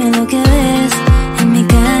llamas, dime lo que ves en mi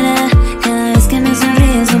cara. Cada vez que me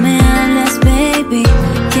sonríes o me hablas, baby.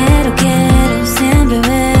 Quiero siempre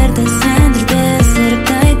verte, sentirte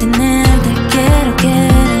cerca y tenerte.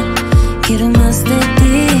 Quiero más de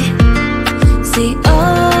ti. Si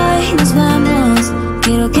hoy nos vamos,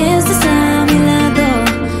 quiero que estés a mi lado.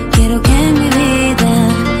 Quiero que en mi vida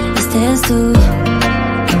estés tú.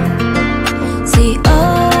 Si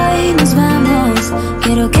hoy nos vamos,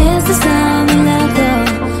 quiero que estés a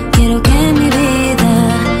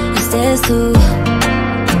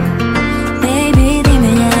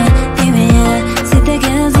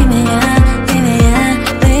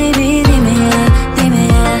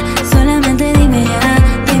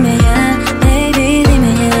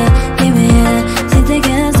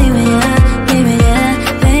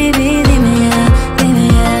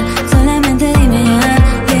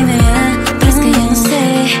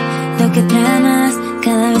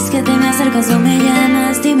que te me acercas o me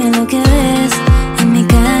llamas, dime lo que ves en mi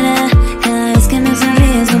cara. Cada vez que me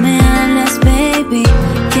sonríes o me hablas, baby.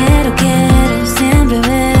 Quiero siempre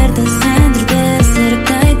verte, sentirte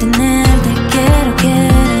cerca y tenerte.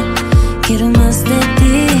 Quiero más de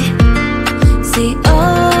ti. Si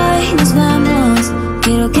hoy nos vamos,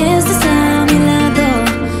 quiero que estés a mi lado.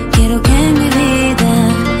 Quiero que en mi vida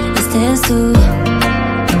estés tú.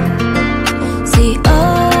 Si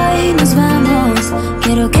hoy nos vamos,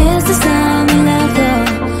 quiero que estés a mi lado.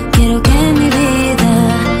 Quiero que en mi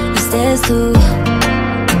vida estés tú.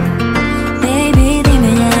 Baby,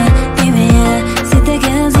 dime ya, si te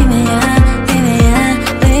quedas dime ya,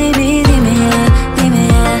 baby, dime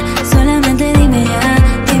ya, solamente dime ya,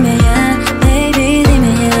 baby,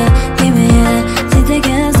 dime ya, si te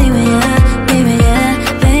quedas dime ya,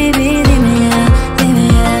 baby, dime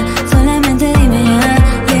ya, solamente dime ya.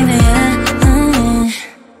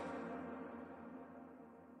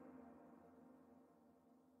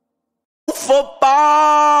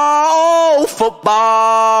 Football,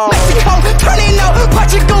 football. Mexico, turning out.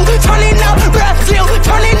 Portugal, turning out. Brazil,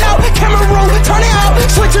 turning out. Cameroon, turning out.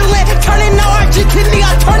 Switzerland, turning out.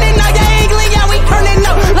 Argentinia, turning out. Yeah, England, yeah, we turning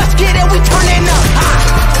out. Let's get it, we turning up.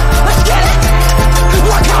 Let's get it.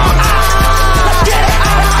 Work on. Let's get it.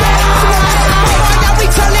 Yeah,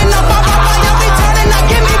 we turning up. Yeah, we turning up.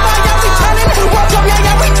 Give me more, yeah, we turning up. Work up,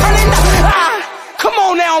 yeah, we turning up. Come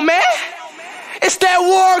on now, man. It's that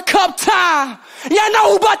World Cup time. Y'all know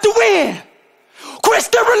who about to win?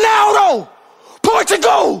 Cristiano Ronaldo.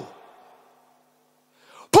 Portugal.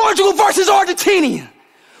 Portugal versus Argentina.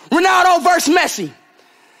 Ronaldo versus Messi.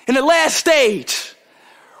 In the last stage,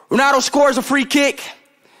 Ronaldo scores a free kick,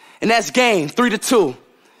 and that's game, 3-2.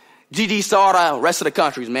 GG Sauda, rest of the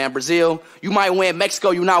countries, man. Brazil, you might win. Mexico,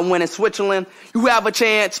 you're not winning. Switzerland, you have a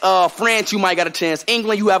chance. France, you might got a chance.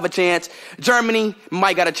 England, you have a chance. Germany,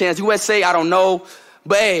 might got a chance. USA, I don't know.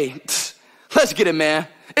 But hey, let's get it, man.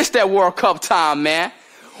 It's that World Cup time, man.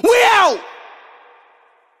 We out!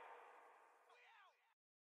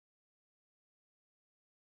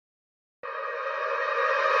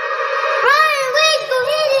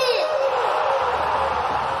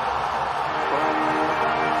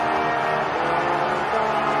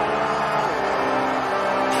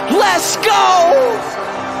 Let's go!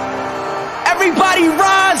 Everybody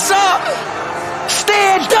rise up,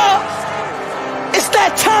 stand up. It's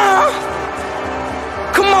that time.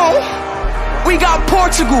 Come on. We got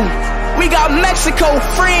Portugal, we got Mexico,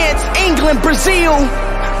 France, England, Brazil,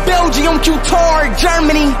 Belgium, Ecudor,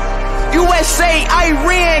 Germany, U.S.A,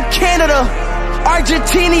 Iran, Canada,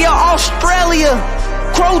 Argentina, Australia,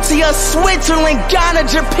 Crotia, Switzerland, Ghana,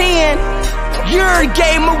 Japan,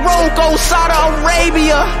 Urugay, Morocco, Sauda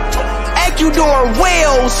Arabia, Ecudor,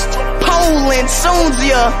 Wales, Poland,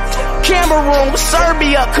 Tunsia, Cameroon,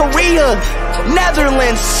 Serbia, Korea,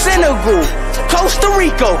 Netherlands, Senegal, Costa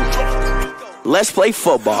Rico. Let's play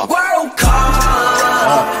football. World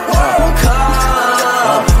Cup, World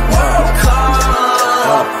Cup, World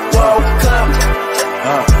Cup, World Cup, World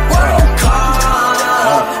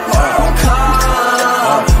Cup, World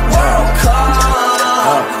Cup, World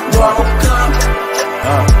Cup, World Cup,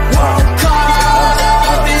 World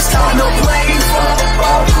Cup. It's time to play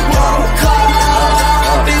football. World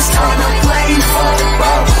Cup. It's time to play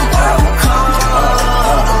football. World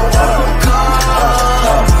Cup. World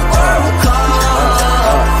Cup. World Cup.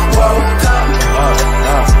 World Cup.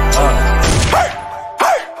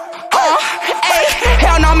 Hey,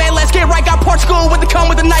 hell no, man, let's get right. Got Portugal with the come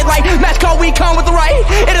with the nightlight. Mexico, we come with the right.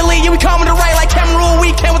 Italy, yeah, we come with the right. Like Cameroon,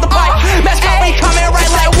 we came with the pipe. Mexico, we coming right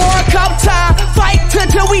like World Cup time. Fight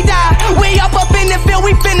till we die. We up in the field,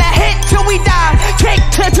 we finna hit till we die. Kick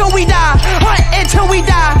till we die. Hunt until we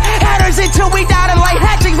die. Headers until we die. Them like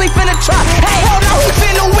hatchings, we finna try. Hey, hell no, we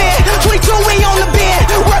finna win. 22, we on the bend.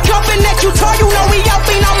 Work up in that Ecudor, you know we up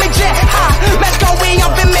in on the jet. Mexico, we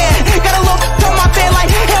up in man. Gotta look on my bed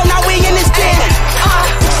like hell now we in this den.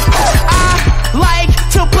 I like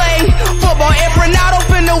to play football. If Ronaldo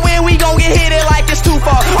finna win, we gon' get hit it like it's too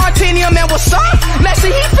far. Argentinia, man, what's up?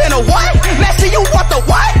 Messi, he finna what? Messi, you want the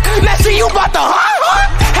what? Messi, you about the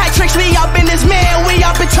hat tricks, we up in this man. We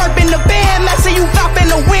up and chirping the band. Messi, you about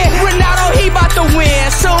finna win. Ronaldo, he about to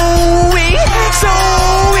win. So we.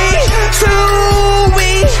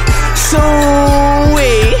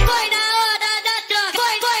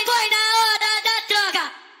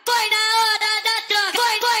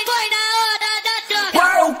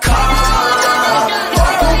 World Cup,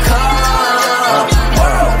 World Cup,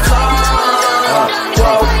 World Cup,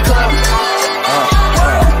 World Cup,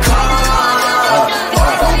 World Cup,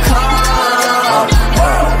 World Cup,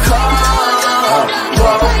 World Cup.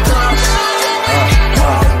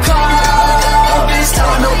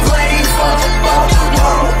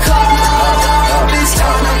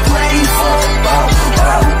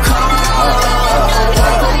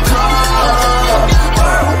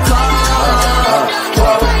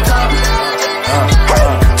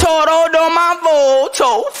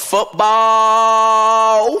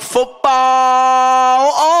 Football,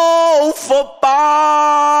 football, oh, football,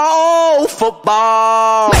 oh,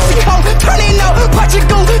 football. Mexico, turning out,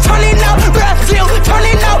 Portugal, turning out, Brazil,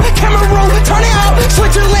 turning out, Cameroon, turning out,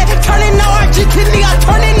 Switzerland, turning out, Argentinia,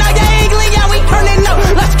 turning out, yeah, England, yeah, we turning out.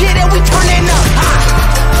 Let's get it, we turning up.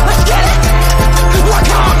 Let's get it.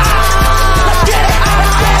 Work on. Let's get it.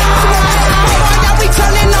 Yeah, we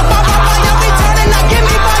turning up. Yeah, we turning up. Give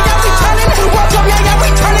me one, yeah, we turning up. Work up, yeah,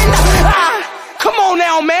 we turning up. Come on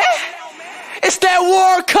now, man. It's that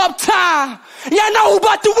World Cup time. Y'all know who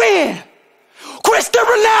about to win. Cristiano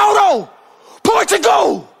Ronaldo.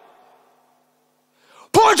 Portugal.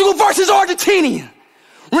 Portugal versus Argentina.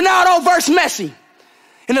 Ronaldo versus Messi.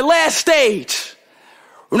 In the last stage,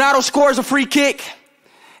 Ronaldo scores a free kick,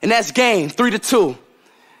 and that's game, 3-2.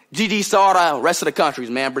 GG Sauda, rest of the countries,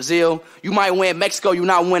 man. Brazil, you might win. Mexico, you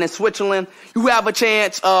not winning. Switzerland, you have a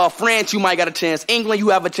chance. France, you might got a chance. England, you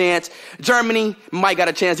have a chance. Germany, might got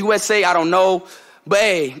a chance. USA, I don't know. But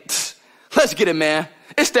hey, let's get it, man.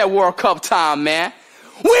 It's that World Cup time, man.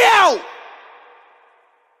 We out!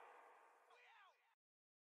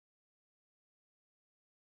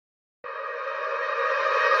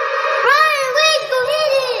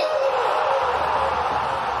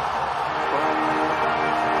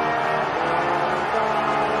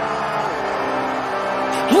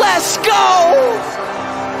 Let's go!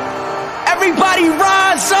 Everybody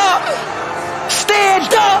rise up,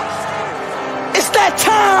 stand up. It's that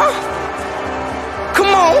time. Come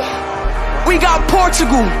on. We got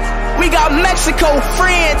Portugal, we got Mexico,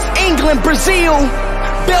 France, England, Brazil,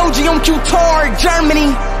 Belgium, Ecudor,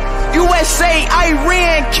 Germany, U.S.A,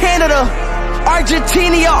 Iran, Canada,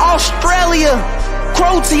 Argentina, Australia,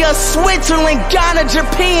 Crotia, Switzerland, Ghana,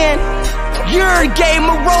 Japan, Urugay,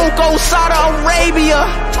 Morocco, Sauda Arabia,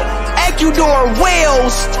 Ecudor,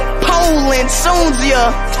 Wales, Poland,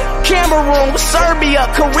 Tunsia, Cameroon, Serbia,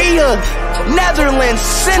 Korea, Netherlands,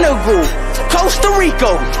 Senegal, Costa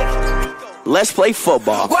Rico. Let's play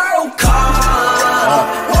football. World Cup,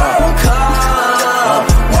 World Cup,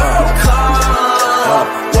 World Cup,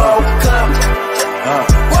 World Cup,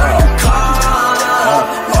 World Cup,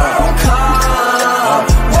 World Cup,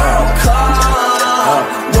 World Cup,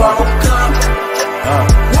 World Cup,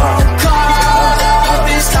 World Cup.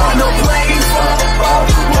 It's time to play football.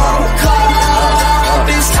 World Cup.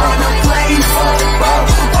 It's time to play football.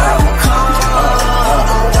 World Cup.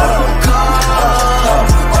 World Cup.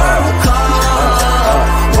 World Cup.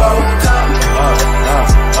 World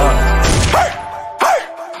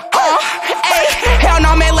Cup. Hey, hell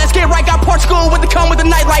no, man, let's get right. Got Portugal with the come with the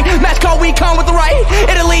nightlight. Mexico, we come with the right.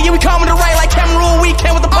 Italy, yeah, we come with the right. Like Cameroon, we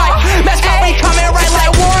came with the pipe. Mexico, we coming right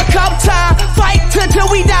like World Cup time. Fight till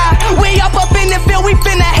we die. We up in the field, we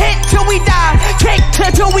finna hit till we die. Kick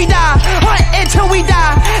till we die. Hunt until we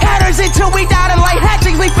die. Headers until we die. And like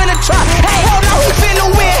hatchings, we finna try. Hey, hell no, we finna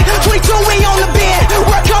win. 22, we on the bend.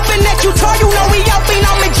 Work up in that Ecudor, you know we out, we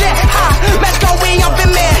on the jet. Ha, Mexico, we up in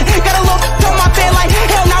man. Gotta look on my bed like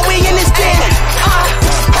hell no, we in this den.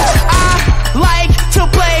 I like to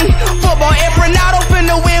play football. If Ronaldo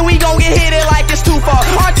finna win, we gon' get hit it like it's too far.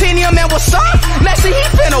 Argentinia, man, what's up? Messi, he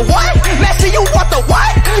finna what? Messi, you want the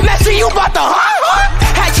what? Messi, you about the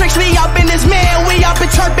hat tricks, we up in this man. We up and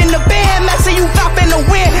chirping the band. Messi, you up in the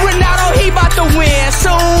win. Ronaldo, he about to win.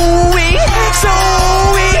 So we.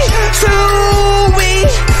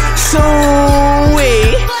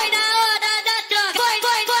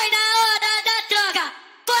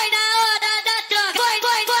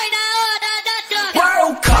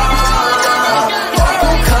 World Cup,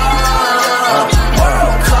 World Cup,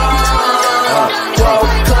 World Cup,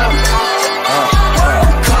 World Cup, World Cup,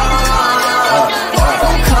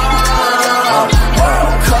 World Cup,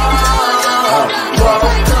 World Cup, World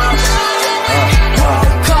Cup,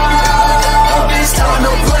 World Cup. It's time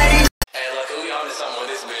to play. Hey, look, we on to something with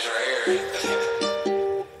this bitch right here.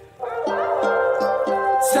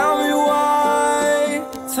 Tell me why,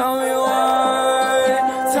 tell me why,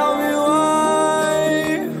 tell me why.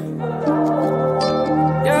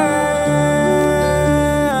 Yeah.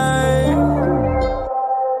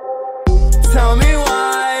 Tell me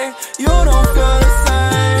why you don't feel the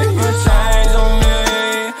same. You change on me.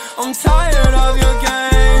 I'm tired of your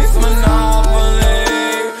games, Monopoly.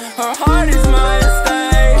 Her heart is my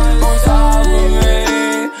estate, on top of me.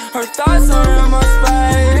 Her thoughts are in my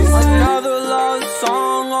space. Another love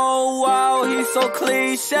song, oh wow, he's so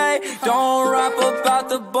cliche. Don't rap about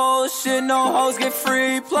the bullshit, no hoes get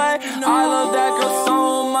free play. I love that girl so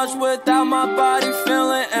much, without my body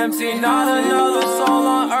feeling empty. Not another soul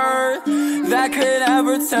on earth that could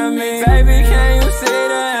ever tempt me. Baby, can you see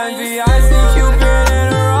the envy? I see Cupid in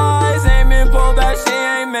her eyes, ain't been pulled back, she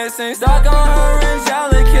ain't missing. missing. Stuck on her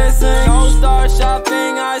angelic kissing. Don't start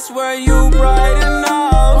shopping, I swear you brighten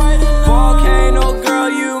up. Volcano girl,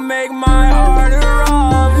 you make my heart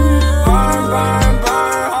erupt. Burn, burn,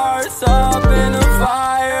 burn, hearts up in the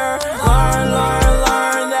fire. Learn, learn,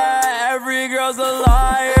 learn that every girl's a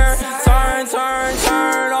liar. Turn, turn,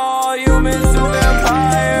 turn all humans to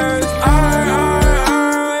vampires.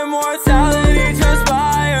 Immortality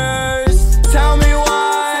transpires. Tell me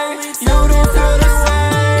why you don't feel the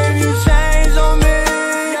same. You changed on me.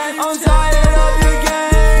 I'm tired of your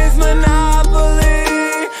games. Monopoly.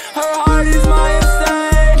 Her heart is my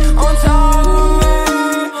estate. On top of me.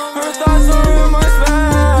 Her thoughts are in my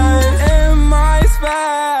space. In my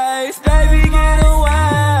space. Baby, get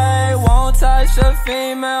away. Won't touch a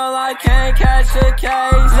female. I can't catch a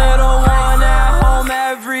case. Little one at home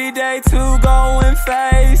every day to go and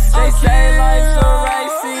face. They say life's a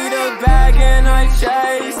race. See the bag and I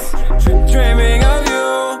chase. Dreaming of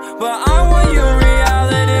you, but I want your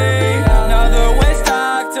reality. Another waste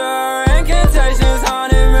doctor, incantations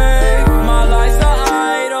haunting me. My life's an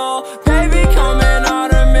idol, baby coming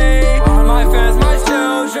out of me. My fans, my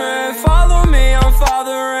children, follow me, I'm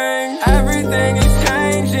fathering. Everything is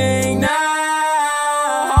changing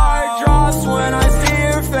now. Heart drops when I see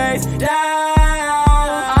your face down.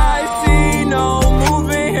 I see no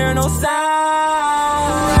movement, hear no sound.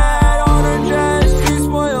 Red on her dress, she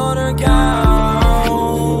spoiled her gown.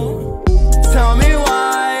 Tell me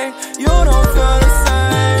why you don't feel the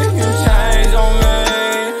same. You changed on me.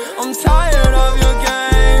 I'm tired of your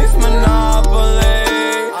games, Monopoly.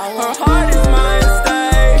 Her heart is my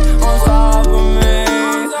estate, on top of me.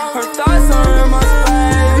 Her thoughts are in my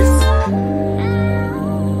space.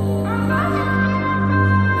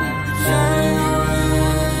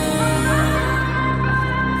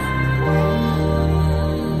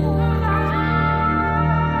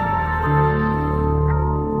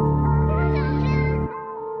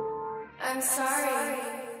 I'm sorry.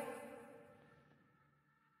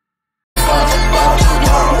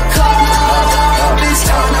 It's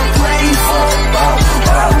time to play football.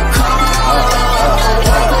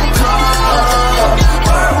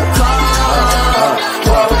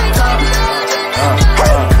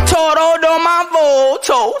 Todo do my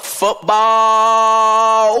voto.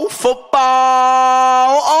 Football,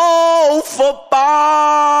 football, oh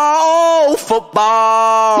football, oh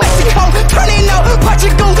football. Mexico, turning out,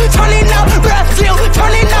 Portugal, turning out, Brazil,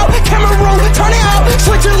 turning out, Cameroon, turning out,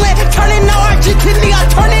 Switzerland, turning out, Argentinia,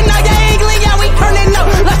 turning out, yeah, England, yeah, we turning out.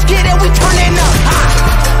 Let's get it, we turning up.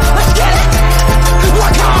 Let's get it.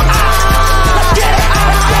 Work on. Let's get it.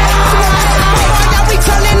 Let's get it. Yeah, we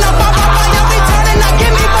turning up. Yeah, we turning up.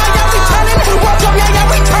 Give me more, yeah, we turning up. Work up, yeah,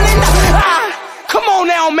 we turning up. Come on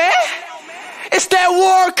now, man. It's that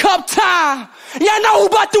World Cup time. Y'all know who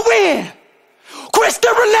about to win.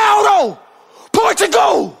 Cristiano Ronaldo.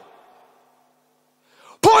 Portugal.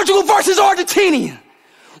 Portugal versus Argentina.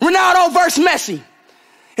 Ronaldo versus Messi.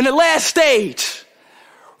 In the last stage,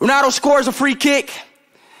 Ronaldo scores a free kick,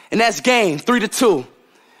 and that's game, 3-2.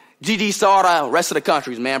 GG Sauda, rest of the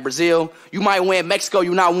countries, man. Brazil, you might win. Mexico,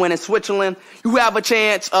 you're not winning. Switzerland, you have a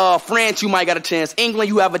chance. France, you might got a chance. England,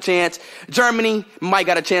 you have a chance. Germany, might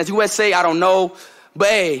got a chance. USA, I don't know. But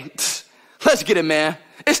hey, let's get it, man.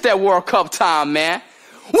 It's that World Cup time, man.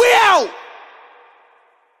 We out!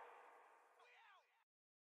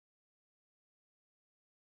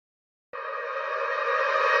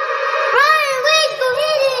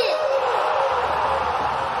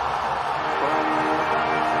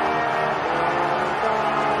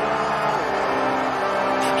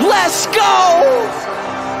 Let's go!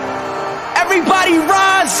 Everybody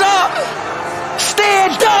rise up,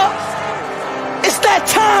 stand up. It's that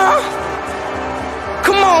time.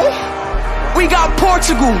 Come on. We got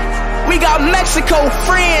Portugal, we got Mexico,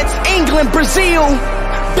 France, England, Brazil,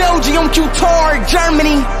 Belgium, Ecudor,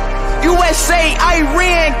 Germany, U.S.A,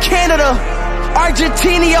 Iran, Canada,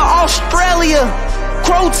 Argentina, Australia,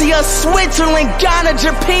 Crotia, Switzerland, Ghana,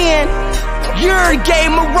 Japan,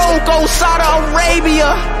 Urugay, Morocco, Saudi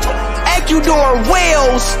Arabia, Ecudor,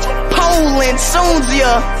 Wales, Poland,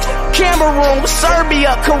 Tunsia, Cameroon,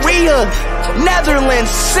 Serbia, Korea,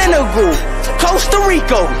 Netherlands, Senegal, Costa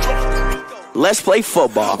Rico. Let's play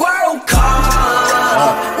football. World Cup,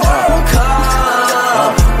 World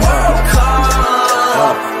Cup, World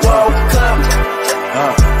Cup, World Cup,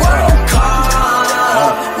 World Cup,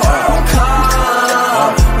 World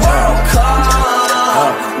Cup, World Cup,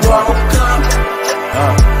 World Cup,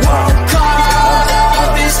 World Cup.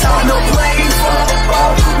 It's time to play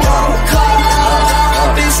football. World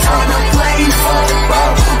Cup. It's time to play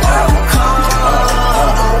football. World Cup.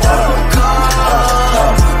 World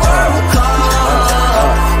Cup. World Cup.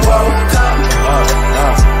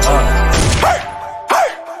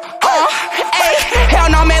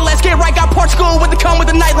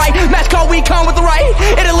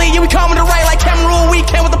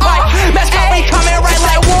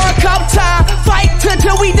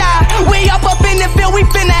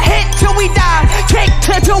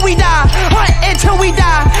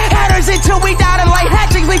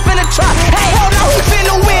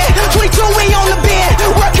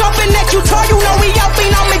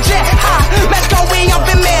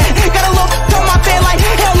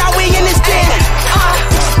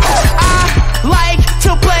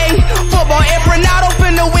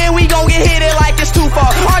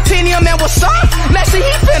 man, what's up? Messi,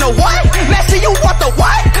 he finna what? Messi, you want the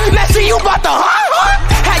what? Messi, you bought the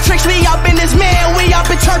Hat tricks, we up in this man, we up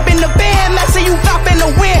and chirping the band. Messi, you got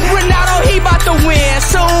finna win. Ronaldo, he bout to win.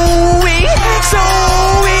 So we.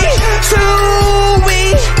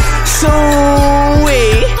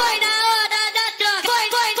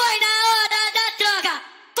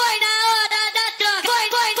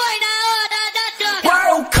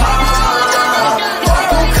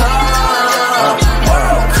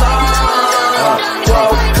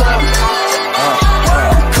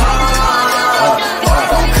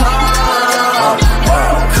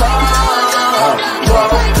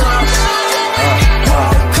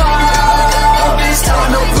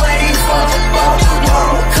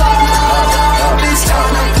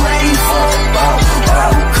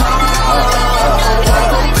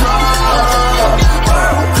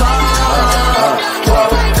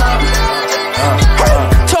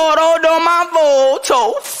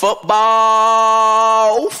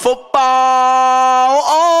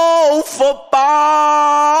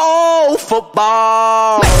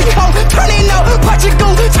 Football. Mexico, turning out.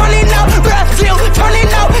 Portugal, turning out. Brazil, turning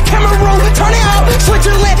out. Cameroon, turning out.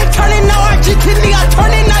 Switzerland, turning out. Argentinia,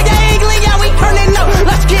 turning out. Yeah, England, yeah, we turning out.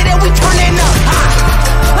 Let's get it, we turning out.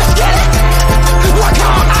 Let's get it. Work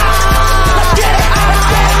on. Let's get it.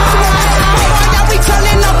 Yeah, we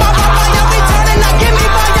turning up. Yeah, we turning up. Give me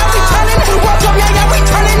ball, yeah, we turning up. Work up, yeah, we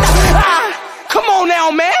turning up. Come on now,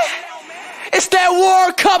 man. It's that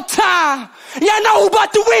World Cup time. Y'all know who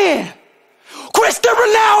about to win. Cristiano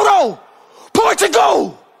Ronaldo,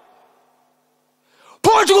 Portugal.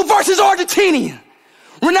 Portugal versus Argentina.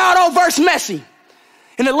 Ronaldo versus Messi.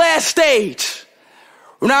 In the last stage,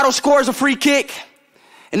 Ronaldo scores a free kick,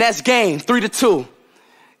 and that's game, 3-2.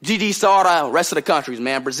 GG Sauda, rest of the countries,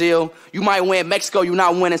 man. Brazil, you might win. Mexico, you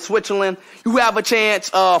not winning. Switzerland, you have a chance.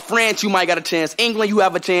 France, you might got a chance. England, you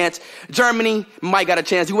have a chance. Germany, might got a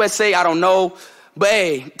chance. USA, I don't know. But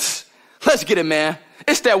hey, let's get it, man.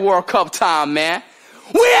 It's that World Cup time, man.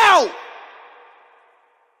 We out!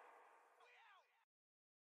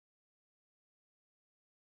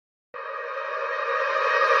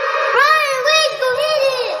 Rico, hit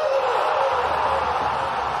it!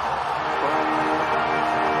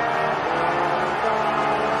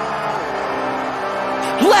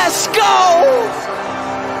 Let's go!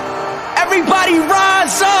 Everybody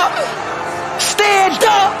rise up! Stand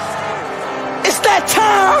up! It's that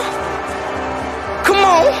time! Come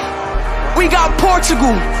on, we got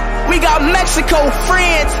Portugal, we got Mexico,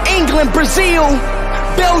 France, England, Brazil,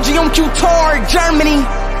 Belgium, Ecudor, Germany,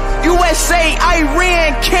 U.S.A,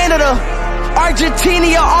 Iran, Canada,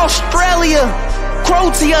 Argentina, Australia,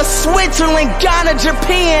 Crotia, Switzerland, Ghana,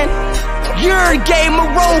 Japan, Urugay,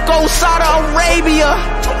 Morocco, Saudi Arabia,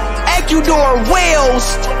 Ecudor, Wales,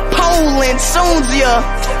 Poland, Tunisia,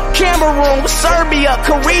 Cameroon, Serbia,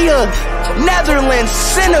 Korea, Netherlands,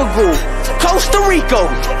 Senegal, Costa Rico.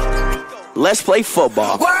 Let's play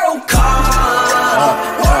football. World Cup,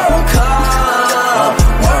 World Cup,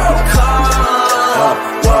 World Cup,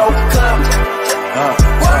 World Cup,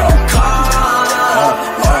 World Cup,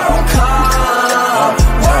 World Cup,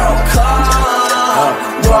 World Cup,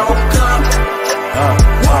 World Cup,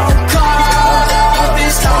 World Cup.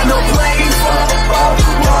 It's time to play football.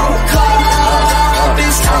 World Cup.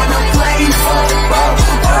 It's time to play football.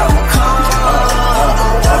 World Cup.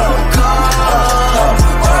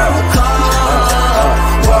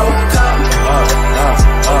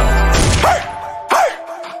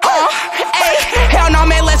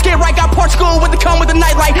 Portugal with the come with the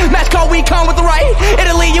nightlight. Mexico, we come with the right.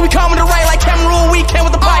 Italy, yeah, we come with the right. Like Cameroon, we came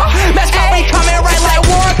with the pipe. Mexico, we coming right like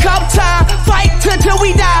World Cup time. Fight till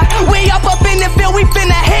we die. We up in the field, we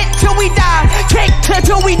finna hit till we die. Kick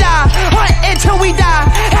till we die. Hunt until we die.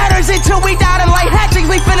 Headers until we die. And like hatchings,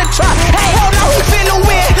 we finna try. Hey, hell no, we finna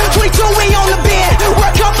win. 22, we on the bend.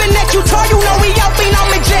 World Cup in Ecudor, you know we out,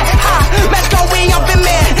 I'm in jet. Mexico, we up in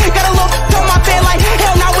man. Gotta look on my bed like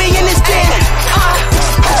hell no, we in this den.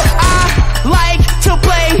 Like to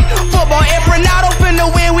play football. If Ronaldo finna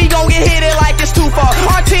win, we gon' get hit it like it's too far.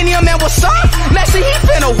 Argentinia, man, what's up? Messi, he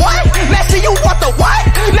finna what? Messi, you want the what?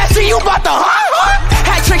 Messi, you bought the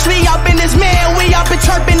Hat tricks, we up in this man, we up and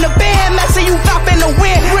chirping the band. Messi, you got finna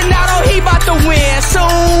win. Ronaldo, he bout to win. So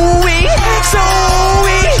we.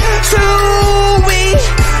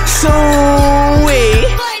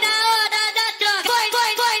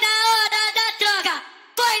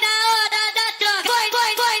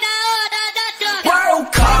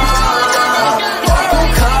 World Cup, World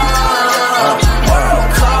Cup, World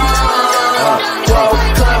Cup,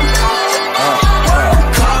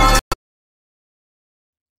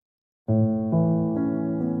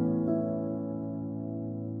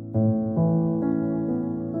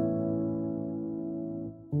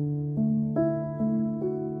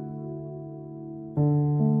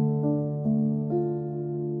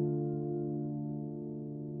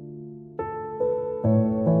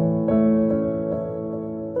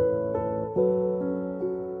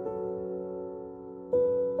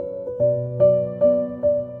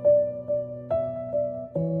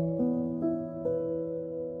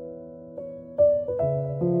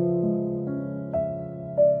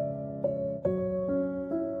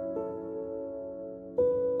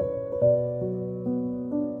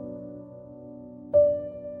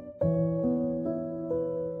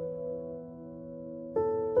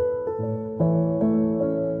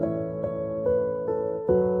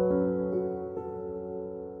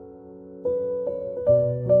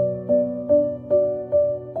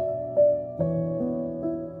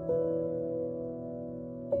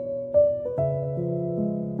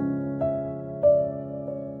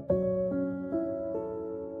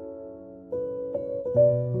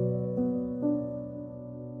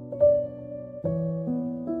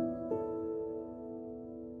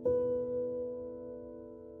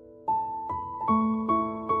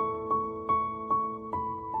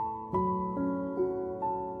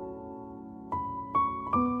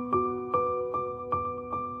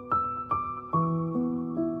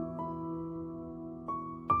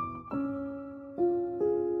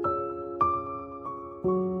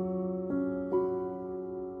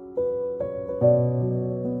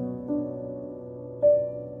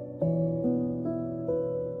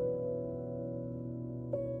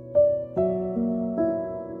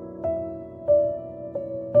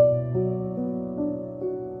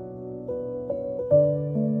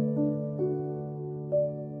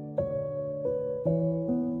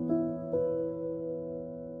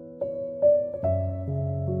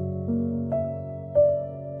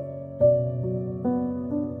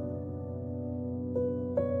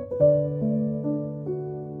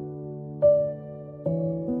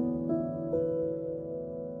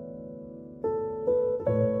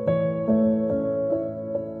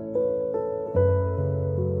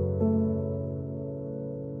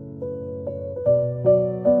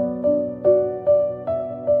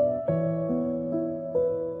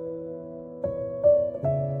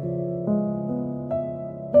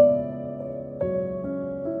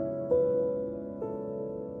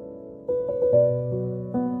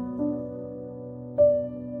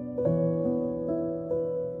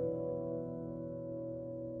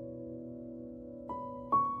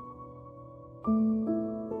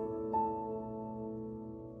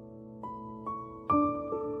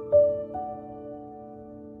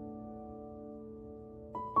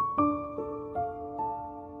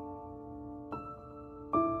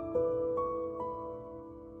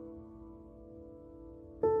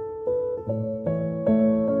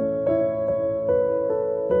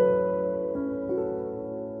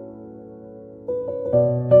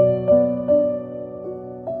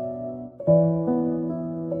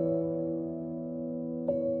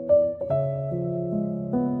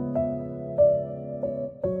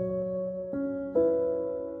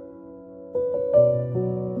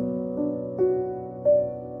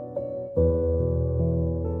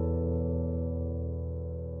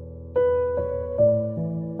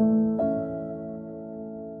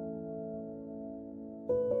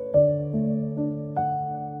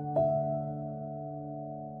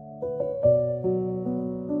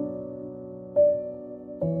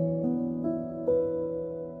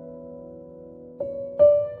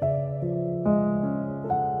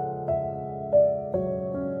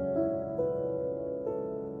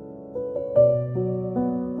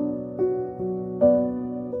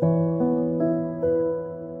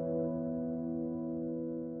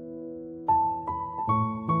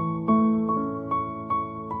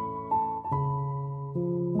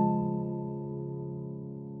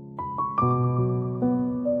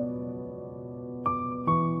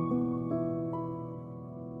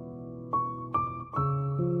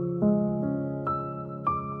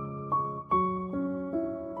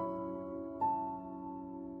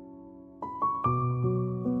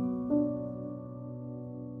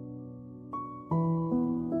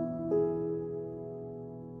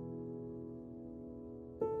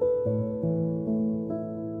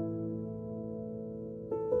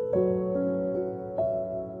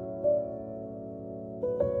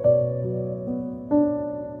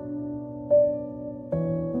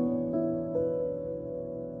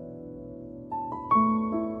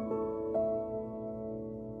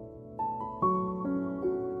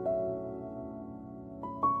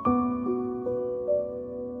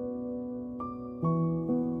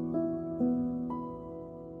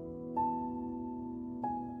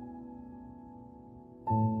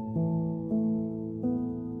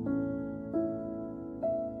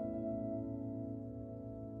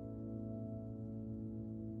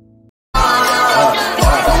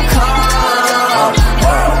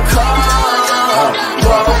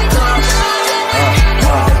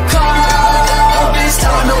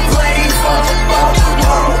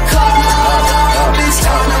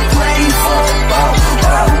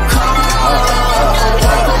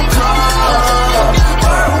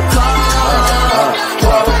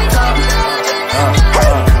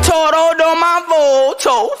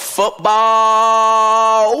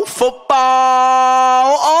 Football,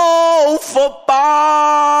 football, oh, football,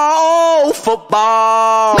 oh,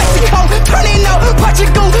 football. Mexico, turning up,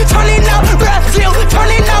 Portugal, turning up, Brazil,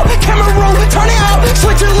 turning up, Cameroon, turning up,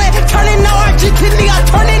 Switzerland, turning up, Argentinia,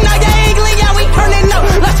 turning up, yeah, England, yeah, we turning up.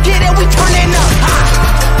 Let's get it, we turning up.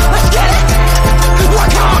 Let's get it.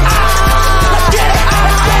 Work on. Let's get it.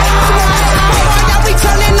 Let's get it. Yeah, we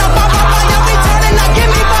turning up. Yeah, we turning up.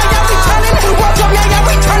 Give me ball, yeah, we turning up. Work up, yeah,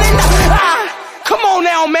 we turning up. Come on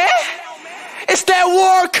now, man. It's that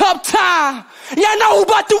World Cup time. Y'all know who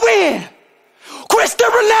about to win?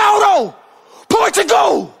 Cristiano Ronaldo.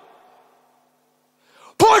 Portugal.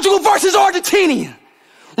 Portugal versus Argentina.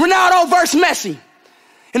 Ronaldo versus Messi.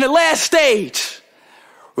 In the last stage,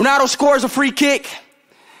 Ronaldo scores a free kick,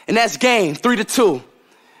 and that's game, 3-2.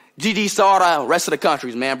 GG Sauda, rest of the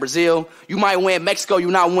countries, man. Brazil, you might win. Mexico,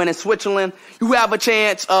 you not winning. Switzerland, you have a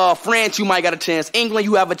chance. France, you might got a chance. England,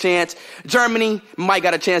 you have a chance. Germany, might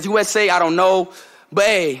got a chance. U.S.A, I don't know. But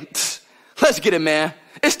hey, let's get it, man.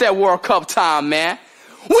 It's that World Cup time, man.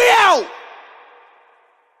 We out!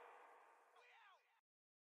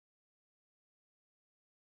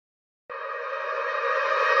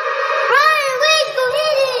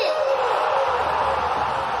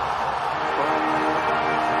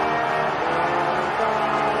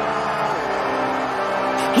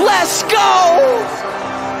 Let's go!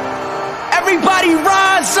 Everybody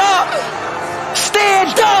rise up,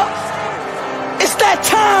 stand up. It's that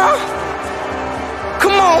time.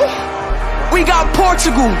 Come on. We got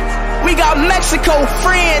Portugal, we got Mexico,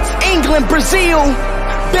 France, England, Brazil,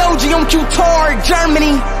 Belgium, Ecudor,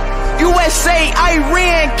 Germany, U.S.A,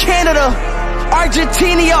 Iran, Canada,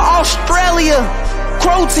 Argentina, Australia,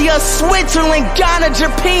 Crotia, Switzerland, Ghana,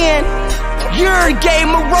 Japan, Urugay,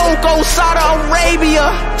 Morocco, Saudi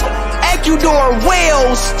Arabia, Ecudor,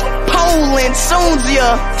 Wales, Poland,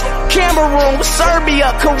 Tunsia, Cameroon,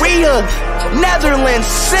 Serbia, Korea, Netherlands,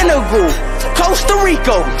 Senegal, Costa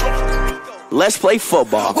Rico. Let's play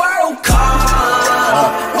football. World Cup,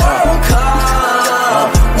 World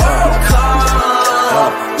Cup, World Cup,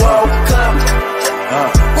 World Cup,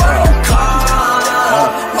 World Cup,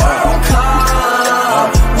 World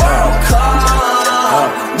Cup, World Cup,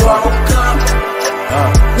 World Cup,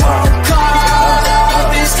 World Cup.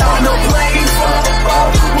 It's time to play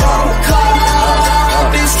football. World Cup.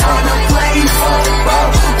 It's time to play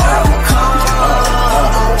football. World Cup.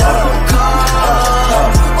 World Cup.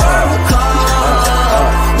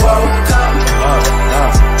 World Cup. World Cup.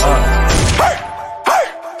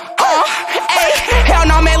 Hey, hell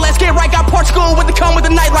no, man, let's get right. Got Portugal with the come with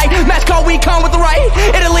the nightlight. Mexico, we come with the right.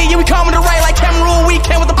 Italy, we come with the right. Like Cameroon, we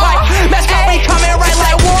came with the pipe. Mexico, we come in right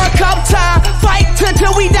like World Cup time. Fight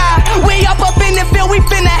till we die. We up in the field, we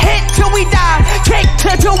finna hit till we die. Kick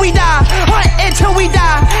till we die. Hunt until we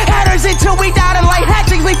die. Headers until we die. And like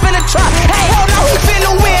hatchings, we finna try. Hey, hell no, we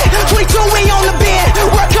finna win. 22, we on the bend.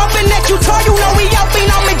 Work up in that Ecudor, you know we up in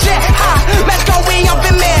on the jet. Mexico, we up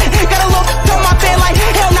in man. Got a look on my bed like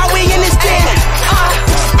hell no, we in this den.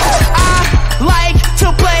 I like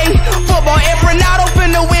to play football. If Ronaldo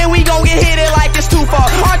finna win, we gon' get hit it like it's too far.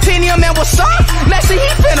 Argentinia, man, what's up? Messi, he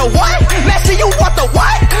finna what? Messi, you want the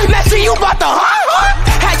what? Messi, you want the huh?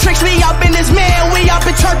 Hat tricks, we up in this man. We up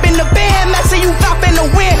in chirping the band. Messi, you up in the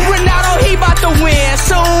win. Ronaldo, he bout to win.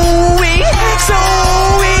 So we.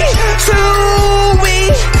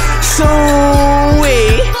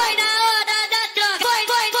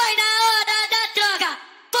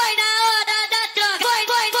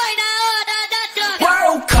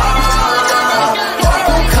 World Cup,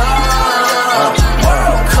 World Cup,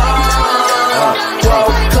 World Cup,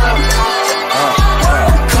 World Cup, World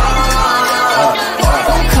Cup, World Cup,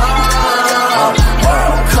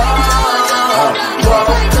 World Cup,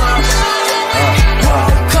 World Cup,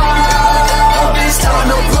 World Cup. It's time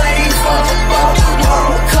to play football.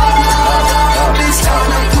 World Cup. It's time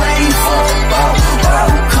to play football.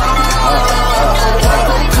 World Cup.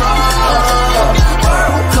 World Cup.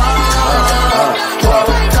 World Cup.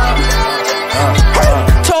 World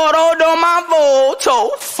Cup. Todo do my voto.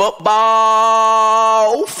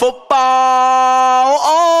 Football, football,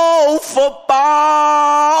 oh,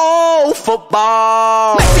 football, oh,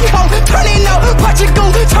 football. Mexico, turning up, Portugal,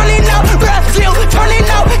 turning up, Brazil, turning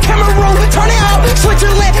up, Cameroon, turning up,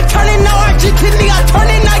 Switzerland, turning up, Argentina,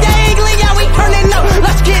 turning up, yeah, England, yeah, we turning up.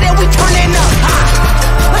 Let's get it, we turning up.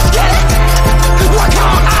 Let's get it. Work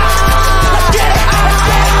on. Let's get it. Let's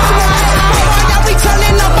get it. Yeah, we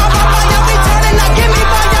turning up. Yeah, we turning up. Give me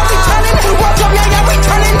ball, yeah, we turning up. Work up, yeah, we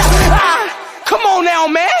turning up. Come on now,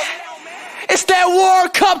 man. It's that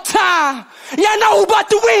World Cup time. Y'all know who about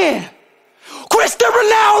to win? Cristiano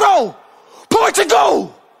Ronaldo,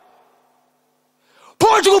 Portugal.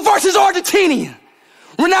 Portugal versus Argentina.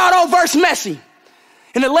 Ronaldo versus Messi.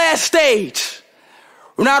 In the last stage,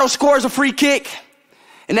 Ronaldo scores a free kick,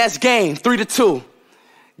 and that's game, 3-2.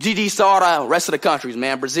 GG Sauda, rest of the countries,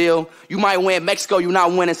 man. Brazil, you might win. Mexico, you're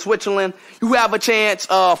not winning. Switzerland, you have a chance.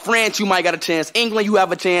 France, you might got a chance. England, you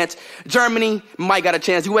have a chance. Germany, might got a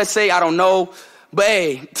chance. USA, I don't know. But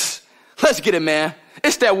hey, let's get it, man.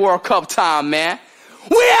 It's that World Cup time, man.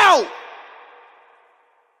 We out!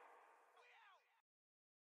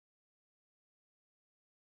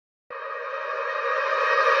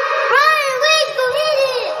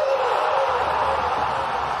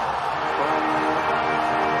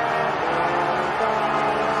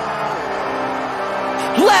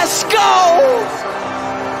 Let's go!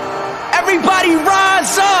 Everybody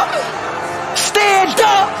rise up! Stand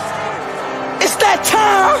up! It's that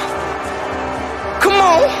time! Come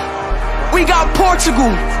on! We got Portugal,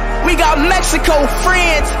 we got Mexico,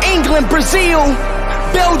 France, England, Brazil,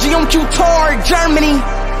 Belgium, Ecudor, Germany,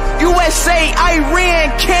 U.S.A,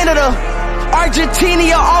 Iran, Canada,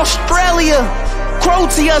 Argentina, Australia,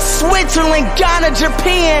 Crotia, Switzerland, Ghana,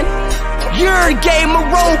 Japan, Urugay,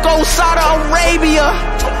 Morocco, Saudi Arabia,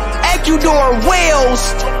 Ecudor,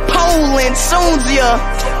 Wales, Poland, Tunsia,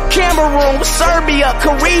 Cameroon, Serbia,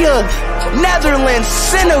 Korea, Netherlands,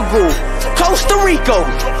 Senegal, Costa Rico.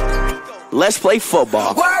 Let's play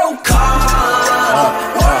football. World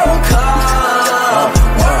Cup, World Cup.